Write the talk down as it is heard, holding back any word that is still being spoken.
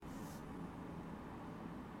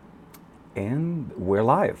And we're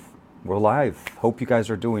live. We're live. Hope you guys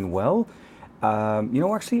are doing well.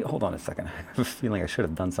 Actually, hold on a second. I have a feeling I should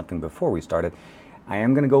have done something before we started. I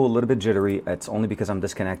am going to go a little bit jittery. It's only because I'm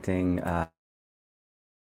disconnecting.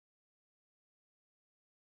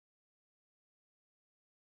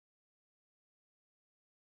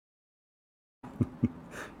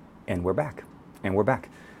 And we're back. And we're back.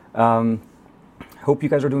 Hope you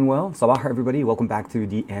guys are doing well. Sabah, everybody. Welcome back to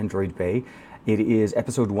the Android Bay. It is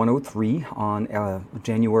episode 103 on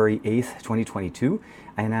January 8th, 2022.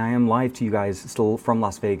 And I am live to you guys still from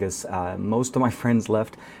Las Vegas. Most of my friends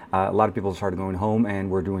left. A lot of people started going home,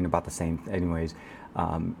 and we're doing about the same anyways.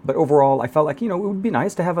 But overall, I felt like, it would be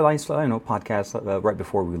nice to have a nice, podcast right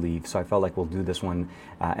before we leave. So I felt like we'll do this one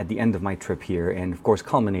at the end of my trip here. And of course,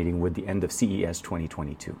 culminating with the end of CES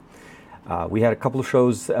 2022. We had a couple of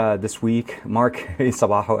shows this week. Mark,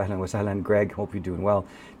 sabaho, ahlan wa sahlan. Greg, hope you're doing well.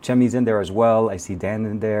 Chemi's in there as well. I see Dan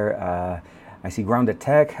in there. I see Grounded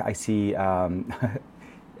Tech. I see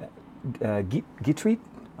Gitreat.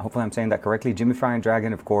 Hopefully I'm saying that correctly. Jimmy Fry and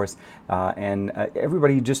Dragon, of course. And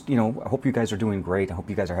everybody just, I hope you guys are doing great. I hope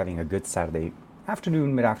you guys are having a good Saturday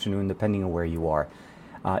afternoon, mid-afternoon, depending on where you are.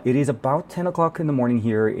 It is about 10 o'clock in the morning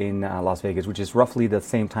here in Las Vegas, which is roughly the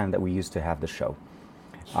same time that we used to have the show.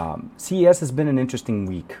 CES has been an interesting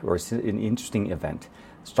week, or an interesting event.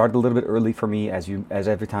 Started a little bit early for me, as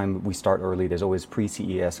every time we start early, there's always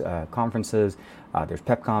pre-CES conferences. There's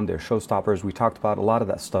PepCom, there's showstoppers. We talked about a lot of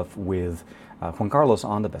that stuff with Juan Carlos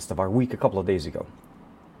on the Best of Our Week a couple of days ago.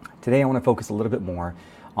 Today I want to focus a little bit more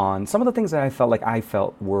on some of the things that I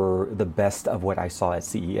felt were the best of what I saw at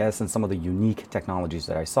CES, and some of the unique technologies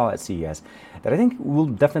that I saw at CES that I think will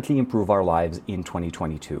definitely improve our lives in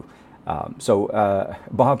 2022.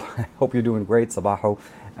 Bob, I hope you're doing great. Sabaho.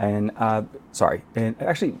 And sorry. And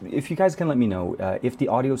actually, if you guys can let me know if the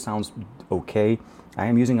audio sounds okay. I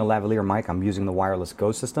am using a lavalier mic. I'm using the wireless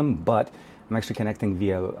Go system, but I'm actually connecting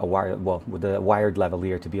via with the wired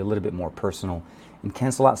lavalier to be a little bit more personal and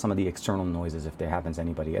cancel out some of the external noises if there happens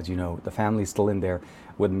anybody. As you know, the family's still in there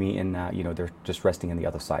with me, and they're just resting on the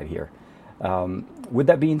other side here. With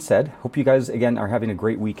that being said, hope you guys again are having a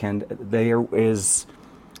great weekend. There is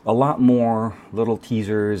a lot more little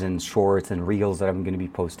teasers and shorts and reels that I'm going to be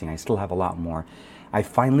posting. I still have a lot more. I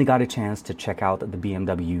finally got a chance to check out the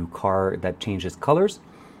BMW car that changes colors,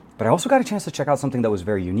 but I also got a chance to check out something that was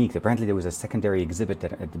very unique. Apparently there was a secondary exhibit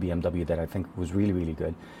at the BMW that I think was really, really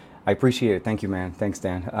good. I appreciate it. Thank you, man. Thanks,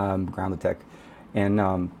 Dan. Grounded Tech.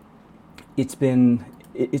 And it's been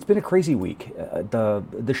a crazy week.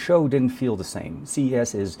 The show didn't feel the same.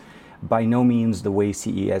 CES is by no means the way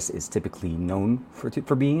CES is typically known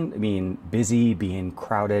for being busy, being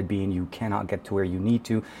crowded, being you cannot get to where you need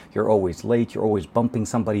to. You're always late. You're always bumping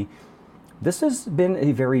somebody. This has been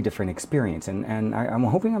a very different experience, and I'm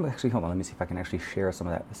hoping hold on. Let me see if I can actually share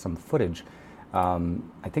some footage.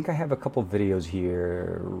 I think I have a couple videos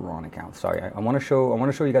here. Wrong account. Sorry. I want to show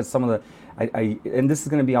you guys some of the. And this is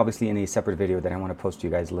going to be obviously in a separate video that I want to post to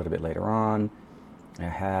you guys a little bit later on.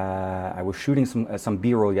 I was shooting some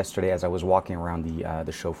B-roll yesterday as I was walking around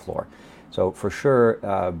the show floor. So for sure,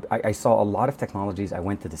 I saw a lot of technologies. I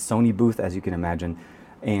went to the Sony booth, as you can imagine,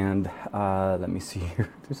 and let me see here.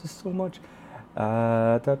 This is so much.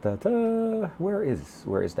 Where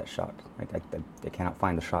is that shot? I cannot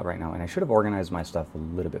find the shot right now, and I should have organized my stuff a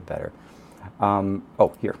little bit better.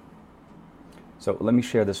 Oh, here. So let me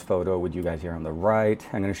share this photo with you guys here on the right.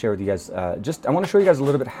 I'm going to share with you guys, I want to show you guys a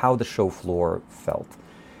little bit how the show floor felt.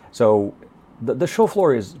 So the show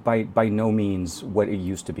floor is by no means what it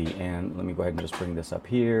used to be. And let me go ahead and just bring this up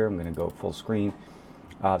here. I'm going to go full screen.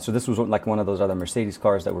 So this was like one of those other Mercedes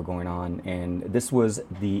cars that were going on. And this was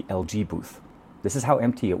the LG booth. This is how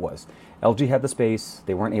empty it was. LG had the space.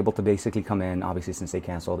 They weren't able to basically come in, obviously, since they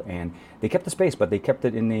canceled. And they kept the space, but they kept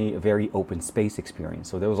it in a very open space experience.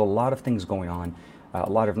 So there was a lot of things going on, a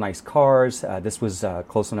lot of nice cars. This was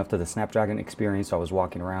close enough to the Snapdragon experience, so I was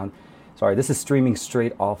walking around. Sorry, this is streaming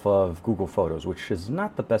straight off of Google Photos, which is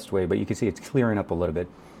not the best way, but you can see it's clearing up a little bit.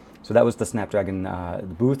 So that was the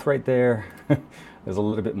Snapdragon booth right there. There's a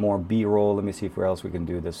little bit more B-roll. Let me see if where else we can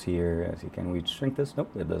do this here. Can we shrink this? Nope,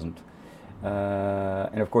 it doesn't.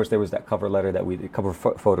 And of course there was that cover photo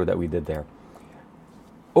that we did there.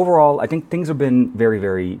 Overall, I think things have been very,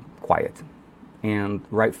 very quiet, and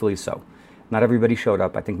rightfully so. Not everybody showed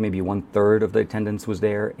up. I think maybe 1/3 of the attendance was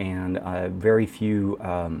there, and very few,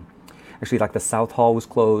 actually like the South Hall was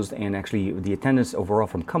closed, and actually the attendance overall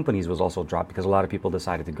from companies was also dropped because a lot of people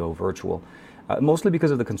decided to go virtual, mostly because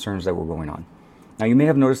of the concerns that were going on. Now, you may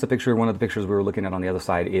have noticed the picture. One of the pictures we were looking at on the other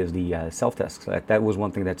side is the self-tests. That was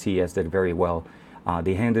one thing that CES did very well.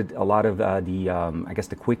 They handed a lot of I guess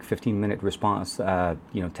the quick 15-minute response,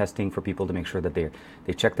 testing for people to make sure that they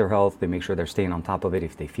check their health, they make sure they're staying on top of it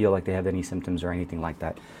if they feel like they have any symptoms or anything like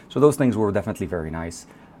that. So those things were definitely very nice.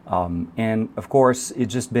 And of course,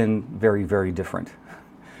 it's just been very, very different.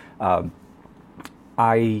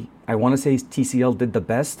 I want to say TCL did the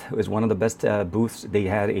best. It was one of the best booths. They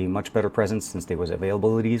had a much better presence since there was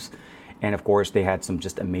availabilities. And of course, they had some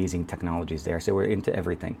just amazing technologies there. So we're into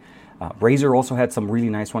everything. Razer also had some really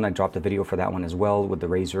nice one. I dropped a video for that one as well with the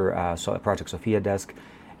Razer Project Sophia desk.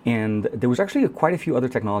 And there was actually quite a few other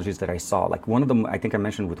technologies that I saw. Like one of them, I think I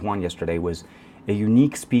mentioned with Juan yesterday, was a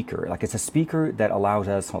unique speaker. Like it's a speaker that allows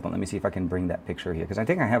us, hold on, let me see if I can bring that picture here, because I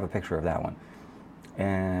think I have a picture of that one.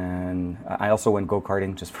 And I also went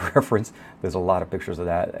go-karting just for reference. There's a lot of pictures of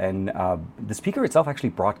that. And the speaker itself actually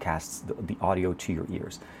broadcasts the audio to your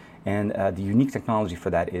ears. And the unique technology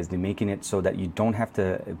for that is they're making it so that you don't have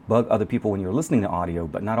to bug other people when you're listening to audio,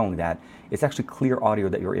 but not only that, it's actually clear audio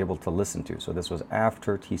that you're able to listen to. So this was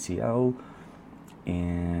after TCL.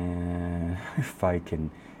 And if I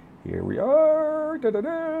can, here we are,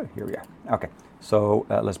 here we are. Okay, so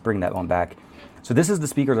let's bring that one back. So this is the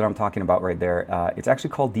speaker that I'm talking about right there. It's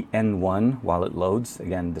actually called the N1 while it loads.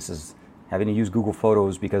 Again, this is having to use Google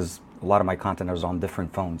Photos because a lot of my content is on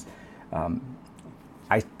different phones.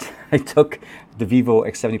 I took the Vivo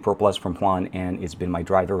X70 Pro Plus from Juan, and it's been my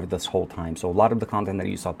driver this whole time. So a lot of the content that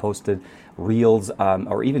you saw posted, reels,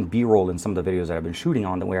 or even B-roll in some of the videos that I've been shooting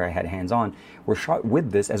on, where I had hands-on, were shot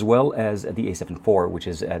with this, as well as the A7 IV, which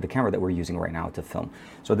is the camera that we're using right now to film.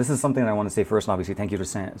 So this is something that I want to say first, and obviously thank you to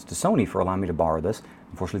Sony for allowing me to borrow this.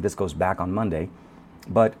 Unfortunately, this goes back on Monday,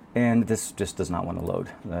 and this just does not want to load.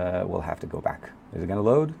 We'll have to go back. Is it going to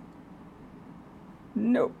load?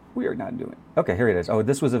 Nope, we are not doing it. Okay, here it is. Oh,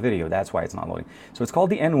 this was a video. That's why it's not loading. So it's called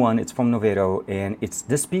the N1. It's from Novedo, and it's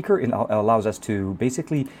this speaker. It allows us to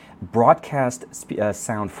basically broadcast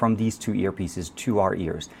sound from these two earpieces to our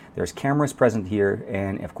ears. There's cameras present here,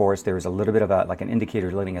 and of course, there's a little bit of like an indicator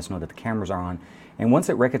letting us know that the cameras are on. And once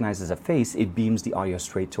it recognizes a face, it beams the audio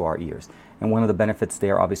straight to our ears. And one of the benefits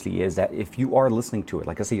there, obviously, is that if you are listening to it,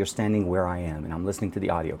 like I say, you're standing where I am, and I'm listening to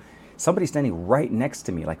the audio. Somebody standing right next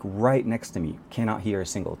to me, cannot hear a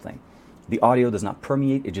single thing. The audio does not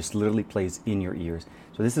permeate, it just literally plays in your ears.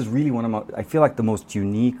 So this is really I feel like the most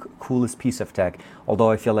unique, coolest piece of tech. Although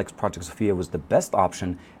I feel like Project Sophia was the best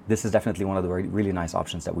option, this is definitely one of the really nice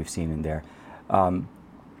options that we've seen in there. And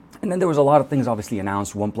then there was a lot of things obviously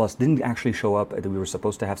announced. OnePlus didn't actually show up. We were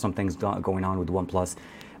supposed to have some things going on with OnePlus,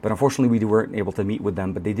 but unfortunately we weren't able to meet with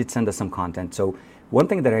them, but they did send us some content. So one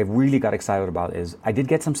thing that I really got excited about is I did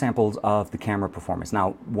get some samples of the camera performance.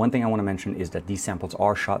 Now, one thing I want to mention is that these samples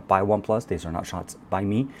are shot by OnePlus. These are not shots by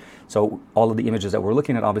me. So all of the images that we're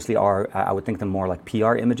looking at obviously are, I would think them more like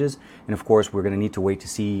PR images. And of course, we're going to need to wait to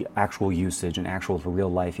see actual usage and actual real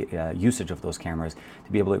life usage of those cameras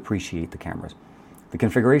to be able to appreciate the cameras. The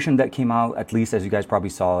configuration that came out, at least as you guys probably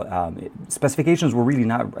saw, specifications were really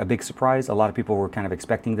not a big surprise. A lot of people were kind of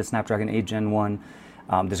expecting the Snapdragon 8 Gen 1.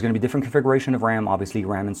 There's going to be different configuration of RAM, obviously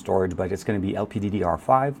RAM and storage, but it's going to be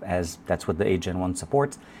LPDDR5, as that's what the 8 Gen 1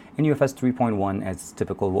 supports, and UFS 3.1, as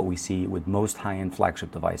typical what we see with most high-end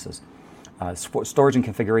flagship devices. Storage and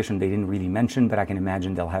configuration they didn't really mention, but I can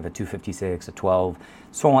imagine they'll have a 256, a 12,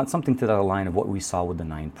 so on, something to that line of what we saw with the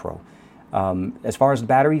 9 Pro. As far as the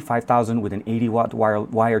battery, 5,000 with an 80-watt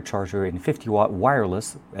wired charger and 50-watt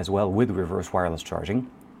wireless as well with reverse wireless charging.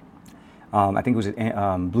 I think it was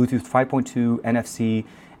Bluetooth 5.2, NFC,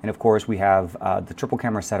 and of course we have the triple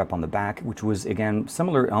camera setup on the back, which was again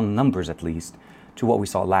similar on numbers at least to what we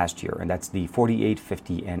saw last year, and that's the 48,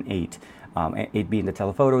 50, and 8. 8 being the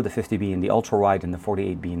telephoto, the 50 being the ultra wide, and the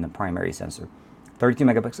 48 being the primary sensor. 32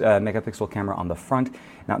 megapixel camera on the front.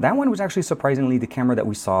 Now that one was actually surprisingly the camera that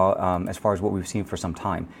we saw as far as what we've seen for some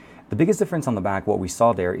time. The biggest difference on the back, what we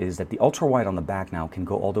saw there, is that the ultra wide on the back now can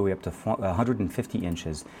go all the way up to 150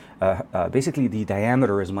 inches. Basically the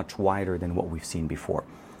diameter is much wider than what we've seen before.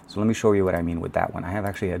 So let me show you what I mean with that one. I have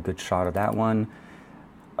actually a good shot of that one.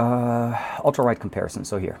 Ultra wide comparison.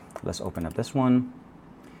 So here, let's open up this one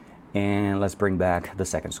and let's bring back the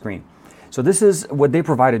second screen. So this is what they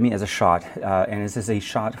provided me as a shot, and this is a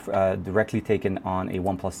shot directly taken on a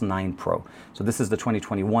OnePlus 9 Pro. So this is the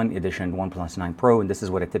 2021 edition OnePlus 9 Pro, and this is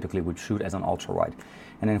what I typically would shoot as an ultra-wide.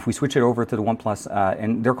 And then if we switch it over to the OnePlus,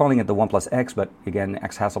 and they're calling it the OnePlus X, but again,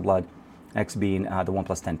 X Hasselblad, X being the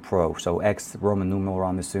OnePlus 10 Pro. So X, Roman numeral,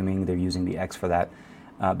 I'm assuming they're using the X for that.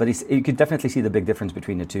 But you could definitely see the big difference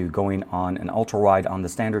between the two, going on an ultra-wide on the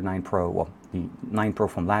standard 9 Pro, well, the 9 Pro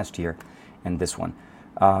from last year, and this one.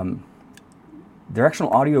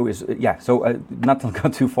 directional audio is, yeah, so not to go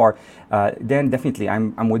too far, Dan, definitely,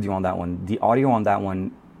 I'm with you on that one. The audio on that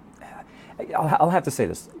one, I'll have to say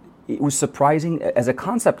this. It was surprising as a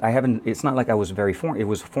concept. It's not like I was very foreign. It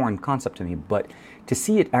was a foreign concept to me, but to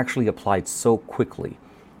see it actually applied so quickly.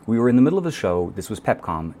 We were in the middle of the show. This was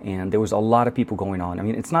PepCom, and there was a lot of people going on. I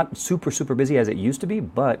mean, it's not super busy as it used to be,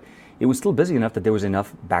 but it was still busy enough that there was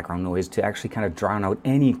enough background noise to actually kind of drown out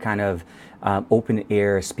any kind of open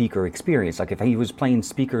air speaker experience. Like if he was playing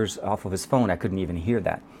speakers off of his phone, I couldn't even hear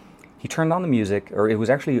that. He turned on the music, or it was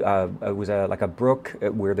actually like a brook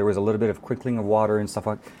where there was a little bit of crinkling of water and stuff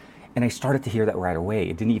like. And I started to hear that right away.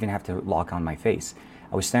 It didn't even have to lock on my face.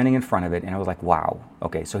 I was standing in front of it and I was like, wow,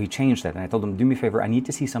 okay. So he changed that, and I told him, do me a favor, I need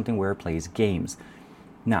to see something where it plays games.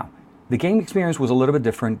 Now, the game experience was a little bit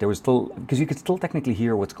different. There was still, because you could still technically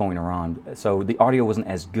hear what's going around. So the audio wasn't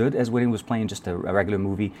as good as when he was playing just a regular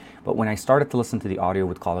movie. But when I started to listen to the audio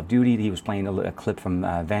with Call of Duty, he was playing a clip from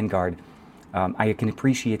Vanguard. I can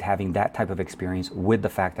appreciate having that type of experience with the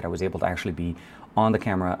fact that I was able to actually be on the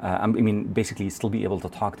camera. I mean, basically still be able to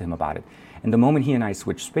talk to him about it. And the moment he and I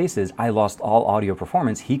switched spaces, I lost all audio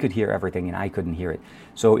performance. He could hear everything and I couldn't hear it.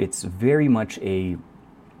 So it's very much a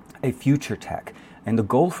future tech. And the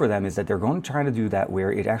goal for them is that they're going to try to do that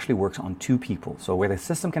where it actually works on two people. So where the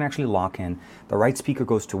system can actually lock in, the right speaker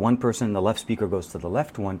goes to one person, the left speaker goes to the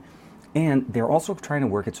left one. And they're also trying to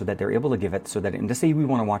work it so that they're able to give it so that, and let's say we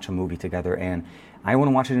want to watch a movie together and I want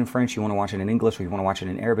to watch it in French, you want to watch it in English, or you want to watch it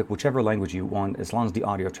in Arabic, whichever language you want, as long as the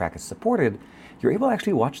audio track is supported, you're able to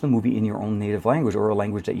actually watch the movie in your own native language or a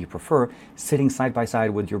language that you prefer, sitting side by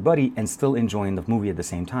side with your buddy and still enjoying the movie at the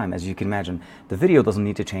same time. As you can imagine, the video doesn't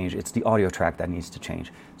need to change, it's the audio track that needs to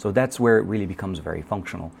change. So that's where it really becomes very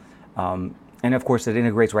functional. And of course, it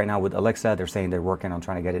integrates right now with Alexa. They're saying they're working on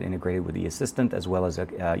trying to get it integrated with the Assistant as well as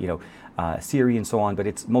Siri and so on. But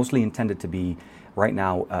it's mostly intended to be right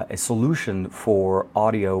now a solution for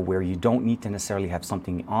audio where you don't need to necessarily have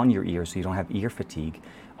something on your ear, so you don't have ear fatigue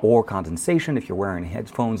or condensation if you're wearing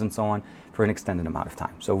headphones and so on for an extended amount of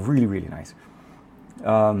time. So really nice.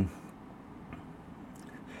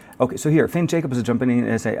 Okay, so here, Finn Jacobs is jumping in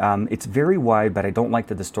and say, it's very wide, but I don't like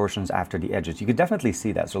the distortions after the edges. You could definitely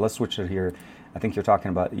see that. So let's switch it here. I think you're talking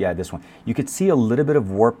about, yeah, this one. You could see a little bit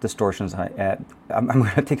of warp distortions. I'm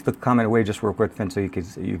going to take the comment away just real quick, Finn, so you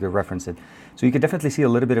could reference it. So you could definitely see a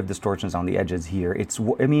little bit of distortions on the edges here.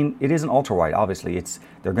 I mean, it isn't ultra wide, obviously.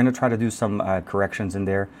 They're going to try to do some corrections in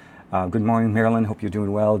there. Good morning, Marilyn. Hope you're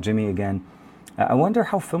doing well. Jimmy again. I wonder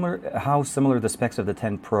how similar the specs of the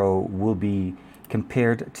 10 Pro will be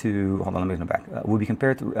compared to, hold on, let me go back, will be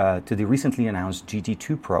compared to the recently announced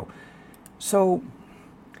GT2 Pro. So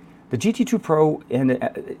the GT2 Pro, and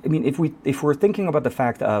I mean, if we're thinking about the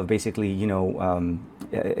fact of basically,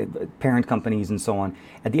 parent companies and so on,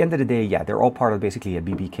 at the end of the day, yeah, they're all part of basically a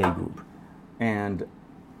BBK group. And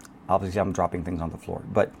obviously I'm dropping things on the floor,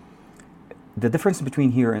 but the difference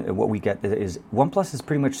between here and what we get is OnePlus is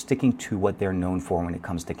pretty much sticking to what they're known for when it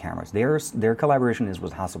comes to cameras. Their collaboration is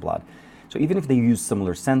with Hasselblad. So even if they use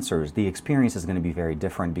similar sensors, the experience is going to be very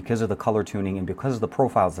different because of the color tuning and because of the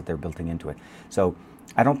profiles that they're building into it. So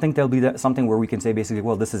I don't think there'll be something where we can say basically,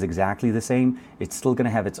 well, this is exactly the same. It's still going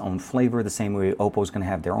to have its own flavor, the same way Oppo's going to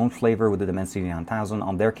have their own flavor with the Dimensity 9000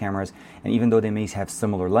 on their cameras. And even though they may have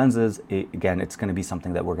similar lenses, again, it's going to be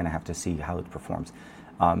something that we're going to have to see how it performs.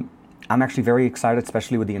 I'm actually very excited,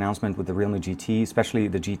 especially with the announcement with the Realme GT, especially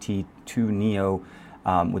the GT2 Neo,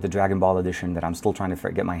 with the Dragon Ball edition, that I'm still trying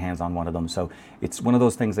to get my hands on one of them. So it's one of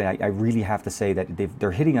those things that I really have to say that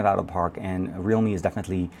they're hitting it out of the park, and Realme is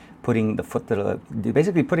definitely putting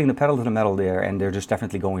basically putting the pedal to the metal there, and they're just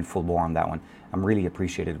definitely going full bore on that one. I'm really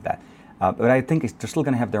appreciative of that. But I think they're still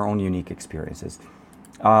going to have their own unique experiences.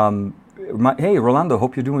 Hey, Rolando,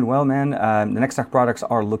 hope you're doing well, man. The Next Tech products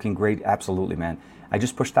are looking great. Absolutely, man. I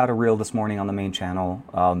just pushed out a reel this morning on the main channel,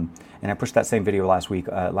 and I pushed that same video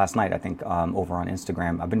last night, I think, over on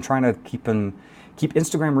Instagram. I've been trying to keep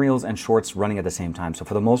Instagram Reels and Shorts running at the same time. So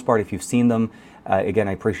for the most part, if you've seen them, again,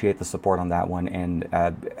 I appreciate the support on that one. And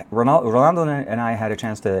Rolando and I had a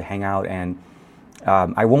chance to hang out, and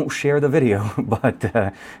I won't share the video, but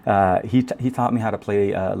he taught me how to play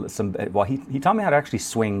he taught me how to actually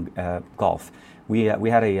swing golf. We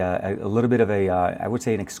had a little bit of I would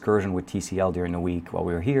say an excursion with TCL during the week while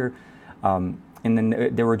we were here. And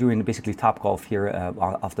then they were doing basically Top Golf here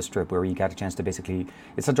off the strip, where you got a chance to basically,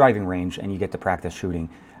 it's a driving range and you get to practice shooting,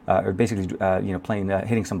 or basically playing,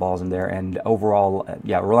 hitting some balls in there. And overall,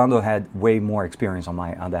 yeah, Rolando had way more experience on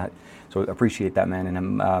that, so appreciate that, man.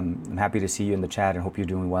 And I'm happy to see you in the chat and hope you're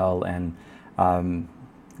doing well. And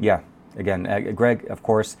yeah, Again, Greg, of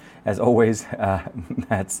course, as always,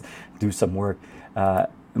 Matt's do some work.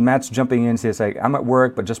 Matt's jumping in, says like, I'm at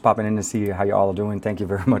work, but just popping in to see how you all are doing. Thank you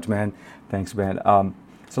very much, man. Thanks, man.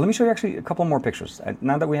 So let me show you actually a couple more pictures.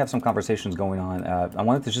 Now that we have some conversations going on, I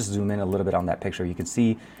wanted to just zoom in a little bit on that picture. You can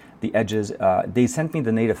see the edges. They sent me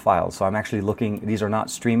the native files, so I'm actually looking. These are not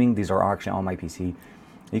streaming. These are actually on my PC.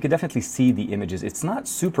 You can definitely see the images. It's not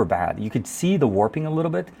super bad. You could see the warping a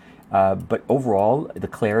little bit, but overall, the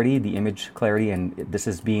clarity, the image clarity, and this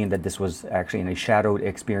is being that this was actually in a shadowed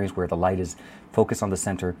experience where the light is focused on the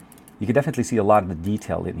center. You can definitely see a lot of the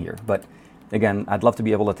detail in here. But again, I'd love to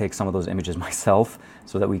be able to take some of those images myself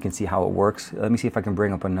so that we can see how it works. Let me see if I can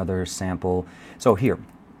bring up another sample. So here,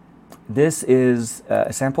 this is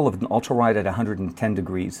a sample of an ultra wide at 110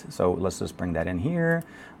 degrees. So let's just bring that in here.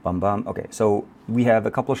 Bum bum. Okay, so we have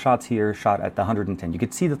a couple of shots here, shot at the 110. You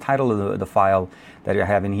can see the title of the file that I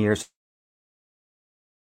have in here.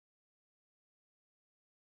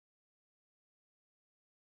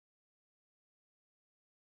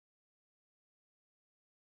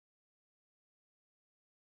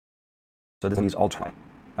 So this is ultra.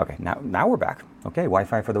 Okay, now we're back. Okay,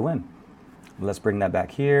 Wi-Fi for the win. Let's bring that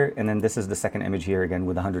back here, and then this is the second image here again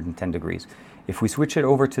with 110 degrees. If we switch it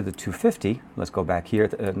over to the 250, let's go back here,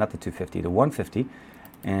 not the 250, the 150,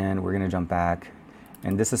 and we're gonna jump back.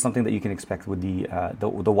 And this is something that you can expect with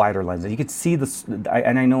the wider lens. You can see this,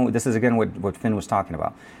 and I know this is again what Finn was talking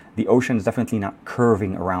about. The ocean is definitely not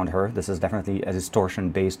curving around her. This is definitely a distortion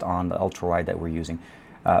based on the ultra wide that we're using.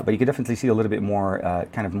 But you can definitely see a little bit more,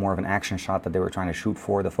 kind of more of an action shot that they were trying to shoot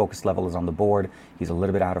for. The focus level is on the board. He's a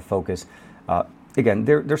little bit out of focus. Again,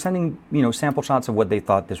 they're sending sample shots of what they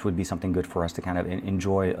thought this would be something good for us to kind of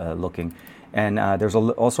enjoy looking. And there's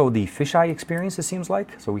also the fisheye experience, it seems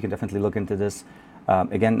like. So we can definitely look into this.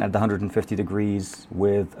 Again, at the 150 degrees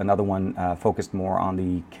with another one focused more on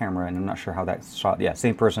the camera. And I'm not sure how that's shot. Yeah,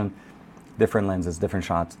 same person, different lenses, different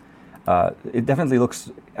shots. It definitely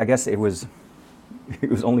looks, I guess it was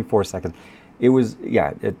only 4 seconds. It was,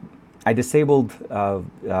 yeah, I disabled,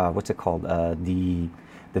 what's it called?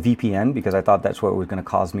 The VPN, because I thought that's what was going to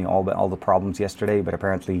cause me all the problems yesterday, but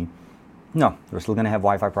apparently, no, we're still going to have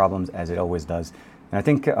Wi-Fi problems as it always does. And I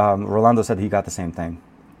think Rolando said he got the same thing.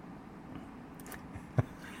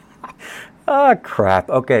 Ah, crap.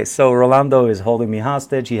 Okay, so Rolando is holding me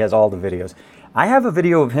hostage. He has all the videos. I have a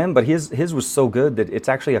video of him, but his was so good that it's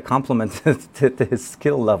actually a compliment to his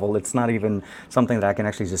skill level. It's not even something that I can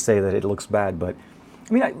actually just say that it looks bad. But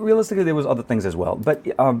I mean, realistically, there was other things as well. But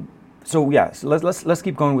so yeah, so let's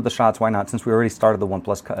keep going with the shots. Why not? Since we already started the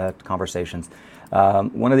OnePlus conversations.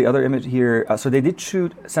 One of the other image here. So they did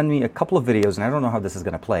send me a couple of videos, and I don't know how this is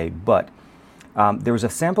going to play, but there was a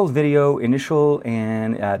sample video, initial,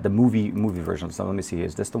 and the movie version. So let me see.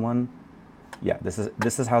 Is this the one? Yeah, this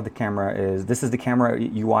is how the camera is. This is the camera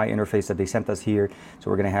UI interface that they sent us here. So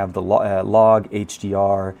we're going to have the log,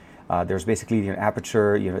 HDR. There's basically an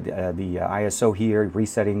aperture, the ISO here,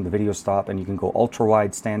 resetting the video stop, and you can go ultra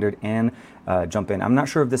wide, standard, and jump in. I'm not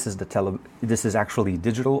sure if this is this is actually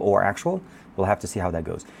digital or actual. We'll have to see how that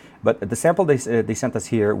goes. But the sample they sent us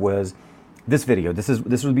here was this video.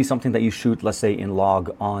 This would be something that you shoot, let's say, in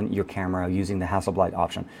log on your camera using the Hasselblad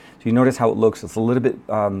option. So you notice how it looks. It's a little bit.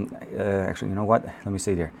 Actually, you know what? Let me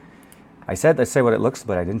see there. I said I'd say what it looks,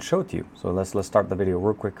 but I didn't show it to you. So let's start the video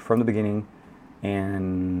real quick from the beginning.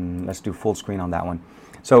 And let's do full screen on that one.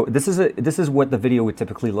 So this is what the video would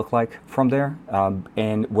typically look like from there.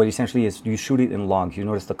 And what essentially is you shoot it in log. You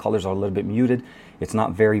notice the colors are a little bit muted. It's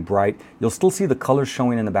not very bright. You'll still see the colors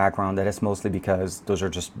showing in the background. That is mostly because those are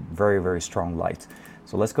just very, very strong lights.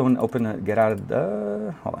 So let's go and get out of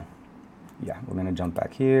the, hold on. Yeah, we're gonna jump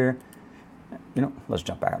back here. Let's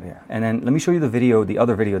jump back out here. And then let me show you the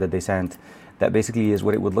other video that they sent. That basically is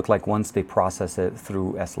what it would look like once they process it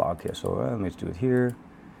through S-Log here. So let me just do it here.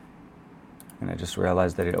 And I just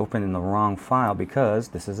realized that it opened in the wrong file because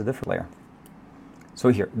this is a different layer. So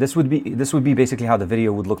here, this would be basically how the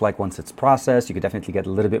video would look like once it's processed. You could definitely get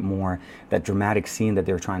a little bit more that dramatic scene that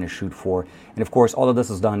they're trying to shoot for. And of course, all of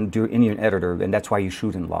this is done in your editor, and that's why you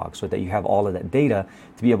shoot in log, so that you have all of that data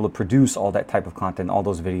to be able to produce all that type of content, all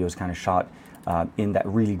those videos kind of shot in that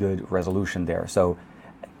really good resolution there. So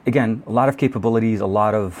again, a lot of capabilities, a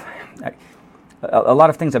lot of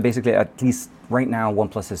things that basically, at least right now,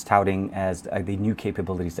 OnePlus is touting as the new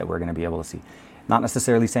capabilities that we're going to be able to see. Not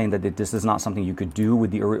necessarily saying that this is not something you could do with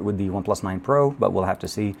the OnePlus 9 Pro, but we'll have to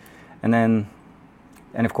see. And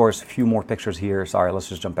of course, a few more pictures here. Sorry, let's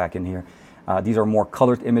just jump back in here. These are more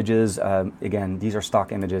colored images. Again, these are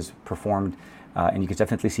stock images performed. And you can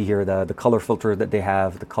definitely see here the color filter that they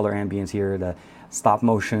have, the color ambience here, the stop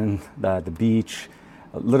motion, the beach.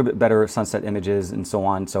 a little bit better sunset images and so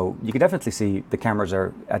on. So you can definitely see the cameras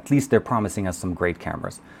are, at least they're promising us some great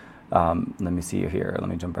cameras. Let me see here. Let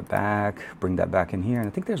me jump it back, bring that back in here. And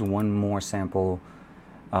I think there's one more sample.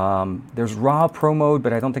 There's raw pro mode,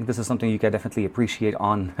 but I don't think this is something you can definitely appreciate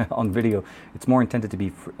on on video. It's more intended to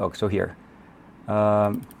be, so here.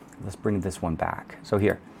 Let's bring this one back. So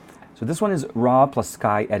here. So this one is raw plus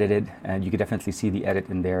sky edited, and you can definitely see the edit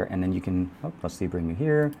in there. And then you can, let's see, bring it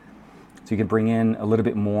here. So you can bring in a little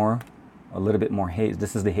bit more haze.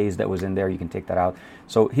 This is the haze that was in there. You can take that out.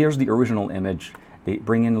 So here's the original image. They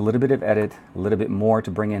bring in a little bit of edit, a little bit more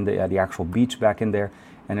to bring in the actual beach back in there.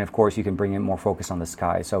 And of course, you can bring in more focus on the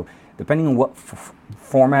sky. So depending on what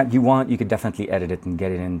format you want, you could definitely edit it and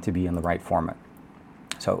get it in to be in the right format.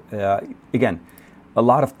 So again, a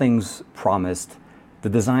lot of things promised. The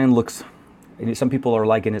design looks, some people are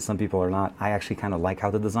liking it, some people are not. I actually kind of like how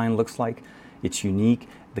the design looks like. It's unique.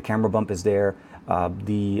 The camera bump is there.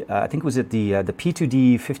 I think was it the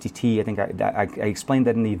P2D 50T. I think I explained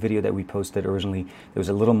that in the video that we posted originally. There was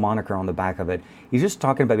a little moniker on the back of it. He's just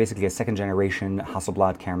talking about basically a second generation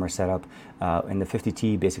Hasselblad camera setup. And the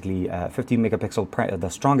 50T, basically 50 megapixel, the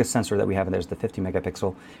strongest sensor that we have in there is the 50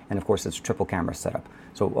 megapixel. And of course, it's triple camera setup.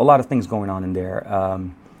 So a lot of things going on in there.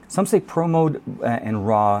 Some say Pro mode and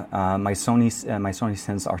RAW. My Sony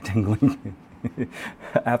Sense are tingling.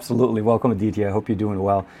 Absolutely. Welcome, Aditya. I hope you're doing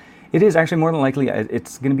well. It is actually more than likely,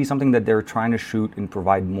 it's going to be something that they're trying to shoot and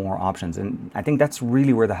provide more options. And I think that's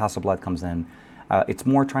really where the Hasselblad comes in. It's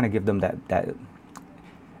more trying to give them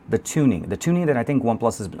the tuning that I think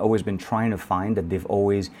OnePlus has always been trying to find, that they've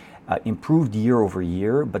always improved year over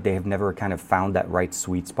year, but they have never kind of found that right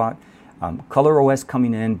sweet spot. ColorOS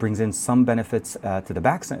coming in brings in some benefits to the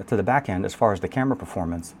back end as far as the camera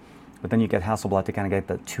performance, but then you get Hasselblad to kind of get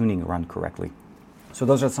the tuning run correctly. So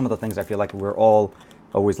those are some of the things I feel like we're all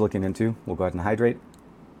always looking into. We'll go ahead and hydrate.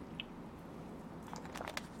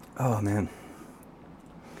 Oh man.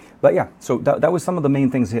 But yeah, so that was some of the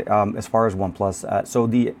main things as far as OnePlus. So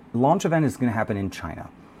the launch event is going to happen in China.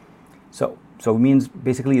 So it means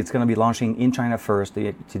basically it's going to be launching in China first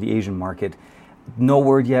to the Asian market. No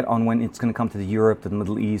word yet on when it's going to come to the Europe, to the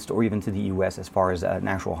Middle East, or even to the US as far as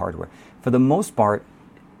actual hardware. For the most part,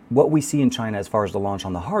 what we see in China as far as the launch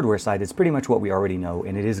on the hardware side is pretty much what we already know,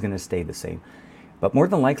 and it is going to stay the same. But more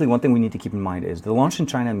than likely, one thing we need to keep in mind is the launch in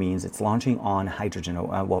China means it's launching on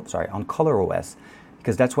on ColorOS,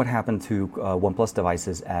 because that's what happened to OnePlus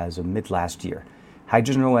devices as of mid last year.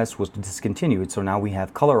 Hydrogen OS was discontinued, so now we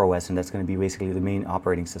have ColorOS, and that's going to be basically the main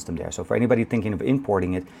operating system there. So for anybody thinking of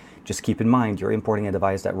importing it, just keep in mind you're importing a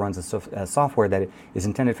device that runs a software that is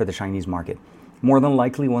intended for the Chinese market. More than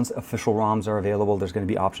likely, once official ROMs are available, there's going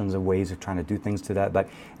to be options and ways of trying to do things to that. But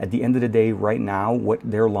at the end of the day, right now, what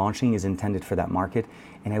they're launching is intended for that market.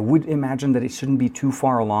 And I would imagine that it shouldn't be too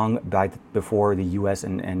far along before the US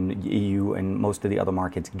and EU and most of the other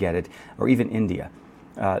markets get it, or even India,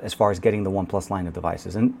 as far as getting the OnePlus line of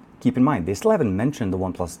devices. And keep in mind, they still haven't mentioned the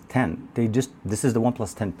OnePlus 10. This is the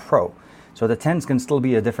OnePlus 10 Pro. So the 10s can still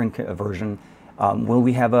be a different version. Will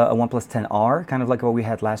we have a OnePlus 10R, kind of like what we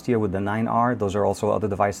had last year with the 9R? Those are also other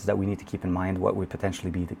devices that we need to keep in mind what would potentially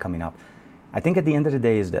be coming up. I think at the end of the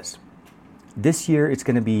day is this. This year, it's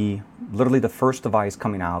going to be literally the first device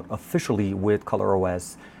coming out officially with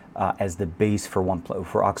ColorOS as the base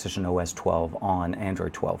for Oxygen OS 12 on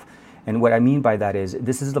Android 12. And what I mean by that is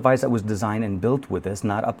this is a device that was designed and built with this,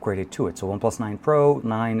 not upgraded to it. So OnePlus 9 Pro,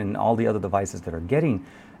 9, and all the other devices that are getting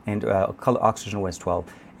and Oxygen OS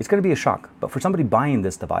 12, it's going to be a shock. But for somebody buying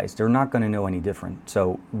this device, they're not going to know any different.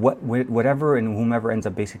 So whatever and whomever ends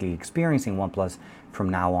up basically experiencing OnePlus from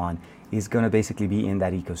now on is going to basically be in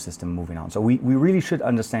that ecosystem moving on. So we really should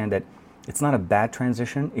understand that it's not a bad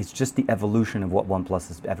transition. It's just the evolution of what OnePlus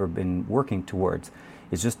has ever been working towards.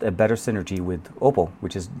 It's just a better synergy with Oppo,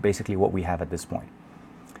 which is basically what we have at this point.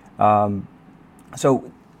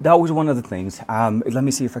 So that was one of the things. Let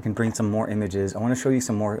me see if I can bring some more images. I want to show you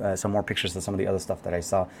some more pictures of some of the other stuff that I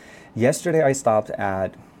saw. Yesterday I stopped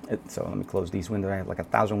at, so let me close these windows. I have like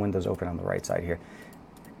 1,000 windows open on the right side here.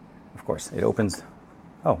 Of course, it opens.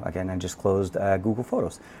 Oh, again, I just closed Google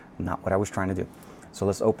Photos. Not what I was trying to do. So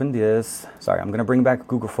let's open this. Sorry, I'm going to bring back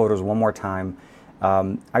Google Photos one more time.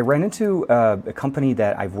 I ran into a company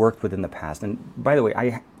that I've worked with in the past. And by the way,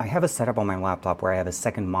 I have a setup on my laptop where I have a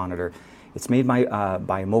second monitor. It's made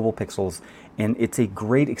by Mobile Pixels, and it's a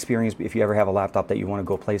great experience if you ever have a laptop that you want to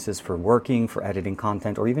go places for working, for editing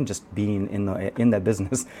content, or even just being in that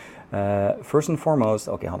business. First and foremost,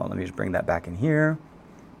 okay, hold on, let me just bring that back in here.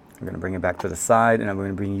 I'm going to bring it back to the side, and I'm going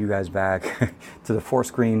to bring you guys back to the 4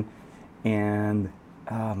 screen. And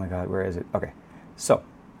oh my God, where is it? Okay, so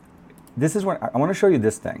this is what I want to show you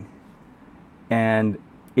this thing. And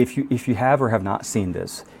if you have or have not seen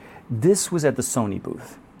this, this was at the Sony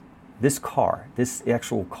booth. This car, this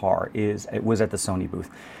actual car, it was at the Sony booth.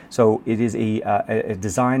 So it is a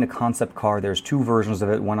design, a concept car. There's two versions of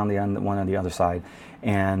it, one on the other side.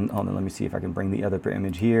 And hold on, let me see if I can bring the other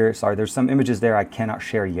image here. Sorry, there's some images there I cannot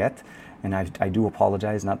share yet, and I do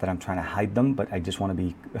apologize. Not that I'm trying to hide them, but I just want to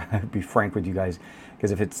be be frank with you guys, because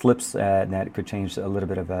if it slips, that could change a little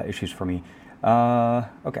bit of issues for me.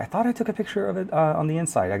 Okay, I thought I took a picture of it on the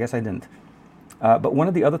inside. I guess I didn't. But one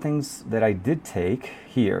of the other things that I did take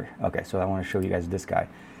here, okay, so I want to show you guys this guy,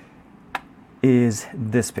 is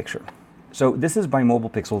this picture. So this is by Mobile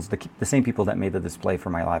Pixels, the same people that made the display for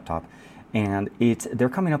my laptop. And they're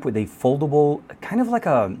coming up with a foldable, kind of like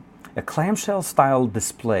a clamshell style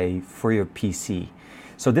display for your PC.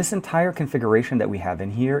 So this entire configuration that we have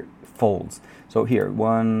in here folds. So here,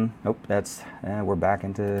 nope, that's, we're back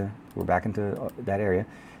into that area.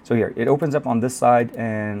 So here, it opens up on this side,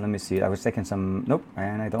 and let me see, I was taking some, nope,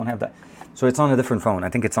 and I don't have that. So it's on a different phone. I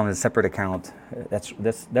think it's on a separate account.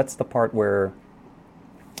 That's the part where,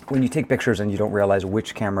 when you take pictures and you don't realize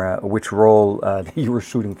which camera, which roll that you were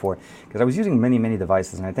shooting for. Because I was using many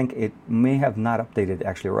devices, and I think it may have not updated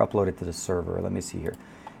actually or uploaded to the server. Let me see here.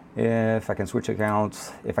 If I can switch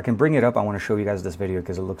accounts, if I can bring it up, I want to show you guys this video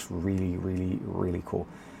because it looks really cool.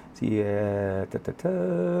 See,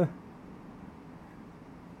 oh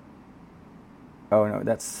no,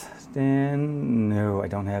 no, I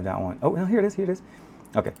don't have that one. Oh, no, here it is.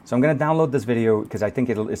 Okay, so I'm going to download this video because I think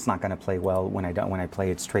it's not going to play well when I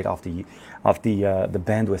play it straight off the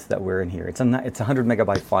bandwidth that we're in here. It's a 100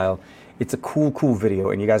 megabyte file. It's a cool video,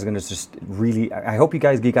 and you guys are going to just really. I hope you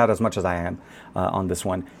guys geek out as much as I am on this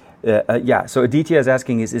one. Yeah. So Aditya is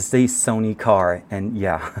asking, is this a Sony car? And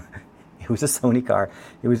yeah, it was a Sony car.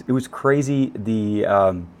 It was crazy.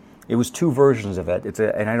 It was two versions of it.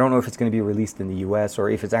 And I don't know if it's going to be released in the U.S. or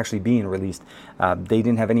if it's actually being released. They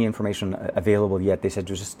didn't have any information available yet. They said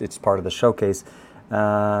it's part of the showcase.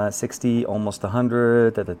 60, almost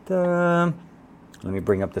 100. Let me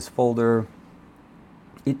bring up this folder.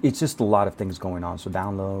 It's just a lot of things going on. So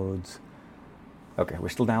downloads. Okay, we're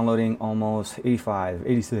still downloading almost 85,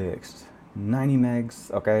 86, 90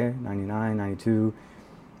 megs. Okay, 99, 92.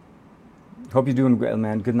 Hope you're doing great,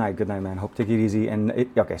 man. Good night, man. Hope take it easy. And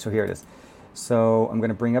okay, so here it is. So I'm going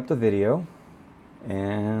to bring up the video,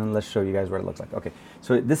 and let's show you guys what it looks like. Okay,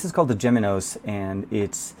 so this is called the Geminos, and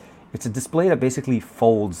it's a display that basically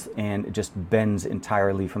folds and it just bends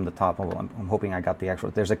entirely from the top. Oh, I'm hoping I got the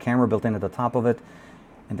actual. There's a camera built in at the top of it,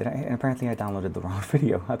 and apparently I downloaded the wrong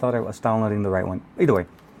video. I thought I was downloading the right one. Either way,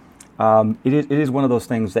 it is one of those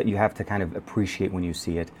things that you have to kind of appreciate when you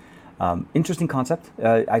see it. Interesting concept.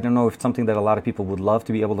 I don't know if it's something that a lot of people would love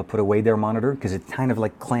to be able to put away their monitor, because it kind of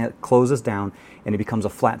like closes down and it becomes a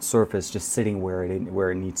flat surface just sitting where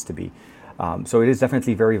it needs to be. So it is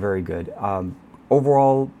definitely very good.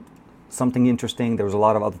 Overall, something interesting. There was a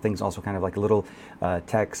lot of other things also, kind of like little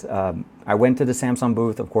text. I went to the Samsung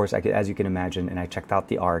booth, of course, as you can imagine, and I checked out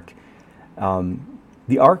the Arc.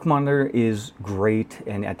 The Arc monitor is great,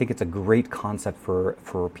 and I think it's a great concept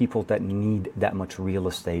for people that need that much real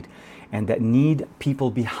estate and that need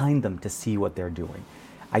people behind them to see what they're doing.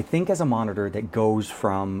 I think as a monitor that goes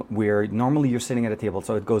from where normally you're sitting at a table,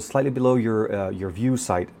 so it goes slightly below your view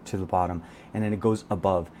sight to the bottom, and then it goes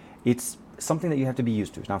above. It's something that you have to be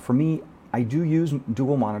used to. Now for me, I do use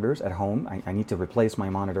dual monitors at home. I need to replace my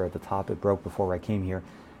monitor at the top. It broke before I came here,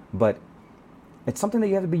 but it's something that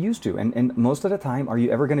you have to be used to. And most of the time, are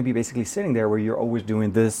you ever going to be basically sitting there where you're always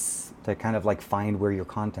doing this to kind of like find where your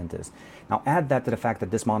content is? Now add that to the fact that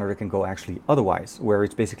this monitor can go actually otherwise, where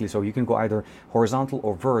it's basically, so you can go either horizontal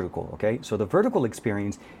or vertical, okay? So the vertical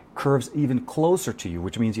experience curves even closer to you,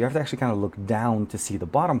 which means you have to actually kind of look down to see the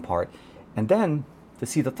bottom part. And then to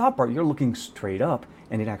see the top part, you're looking straight up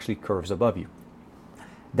and it actually curves above you.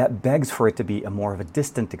 That begs for it to be more of a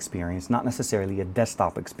distant experience, not necessarily a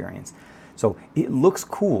desktop experience. So it looks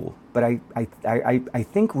cool, but I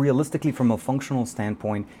think realistically from a functional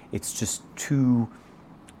standpoint, it's just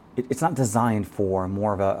it's not designed for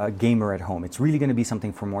more of a gamer at home. It's really going to be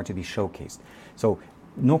something for more to be showcased. So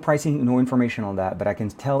no pricing, no information on that, but I can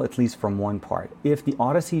tell at least from one part. If the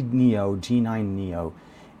Odyssey Neo, G9 Neo,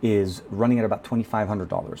 is running at about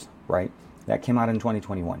 $2,500, right? That came out in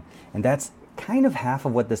 2021. And that's kind of half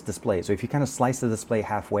of what this display is. So if you kind of slice the display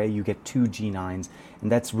halfway, you get two G9s,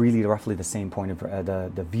 and that's really roughly the same point of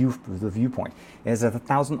the viewpoint. It has a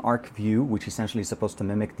 1,000 arc view, which essentially is supposed to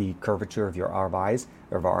mimic the curvature of our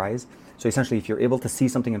eyes. So essentially, if you're able to see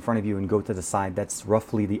something in front of you and go to the side, that's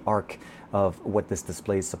roughly the arc of what this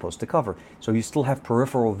display is supposed to cover. So you still have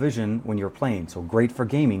peripheral vision when you're playing, so great for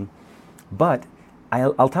gaming. But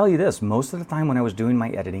I'll tell you this, most of the time when I was doing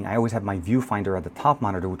my editing, I always had my viewfinder at the top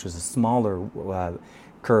monitor, which was a smaller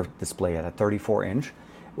curved display at a 34-inch,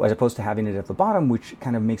 as opposed to having it at the bottom, which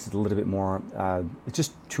kind of makes it a little bit more, it's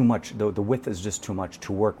just too much, the width is just too much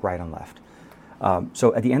to work right and left.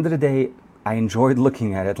 So at the end of the day, I enjoyed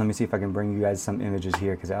looking at it. Let me see if I can bring you guys some images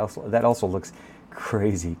here, because that also looks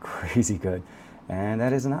crazy, crazy good. And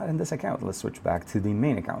that is not in this account. Let's switch back to the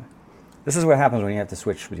main account. This is what happens when you have to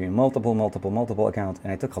switch between multiple accounts,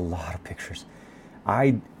 and I took a lot of pictures.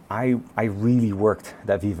 I really worked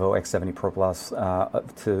that Vivo X70 Pro Plus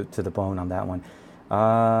to the bone on that one.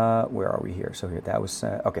 Where are we here? So here, that was,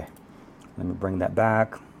 okay. Let me bring that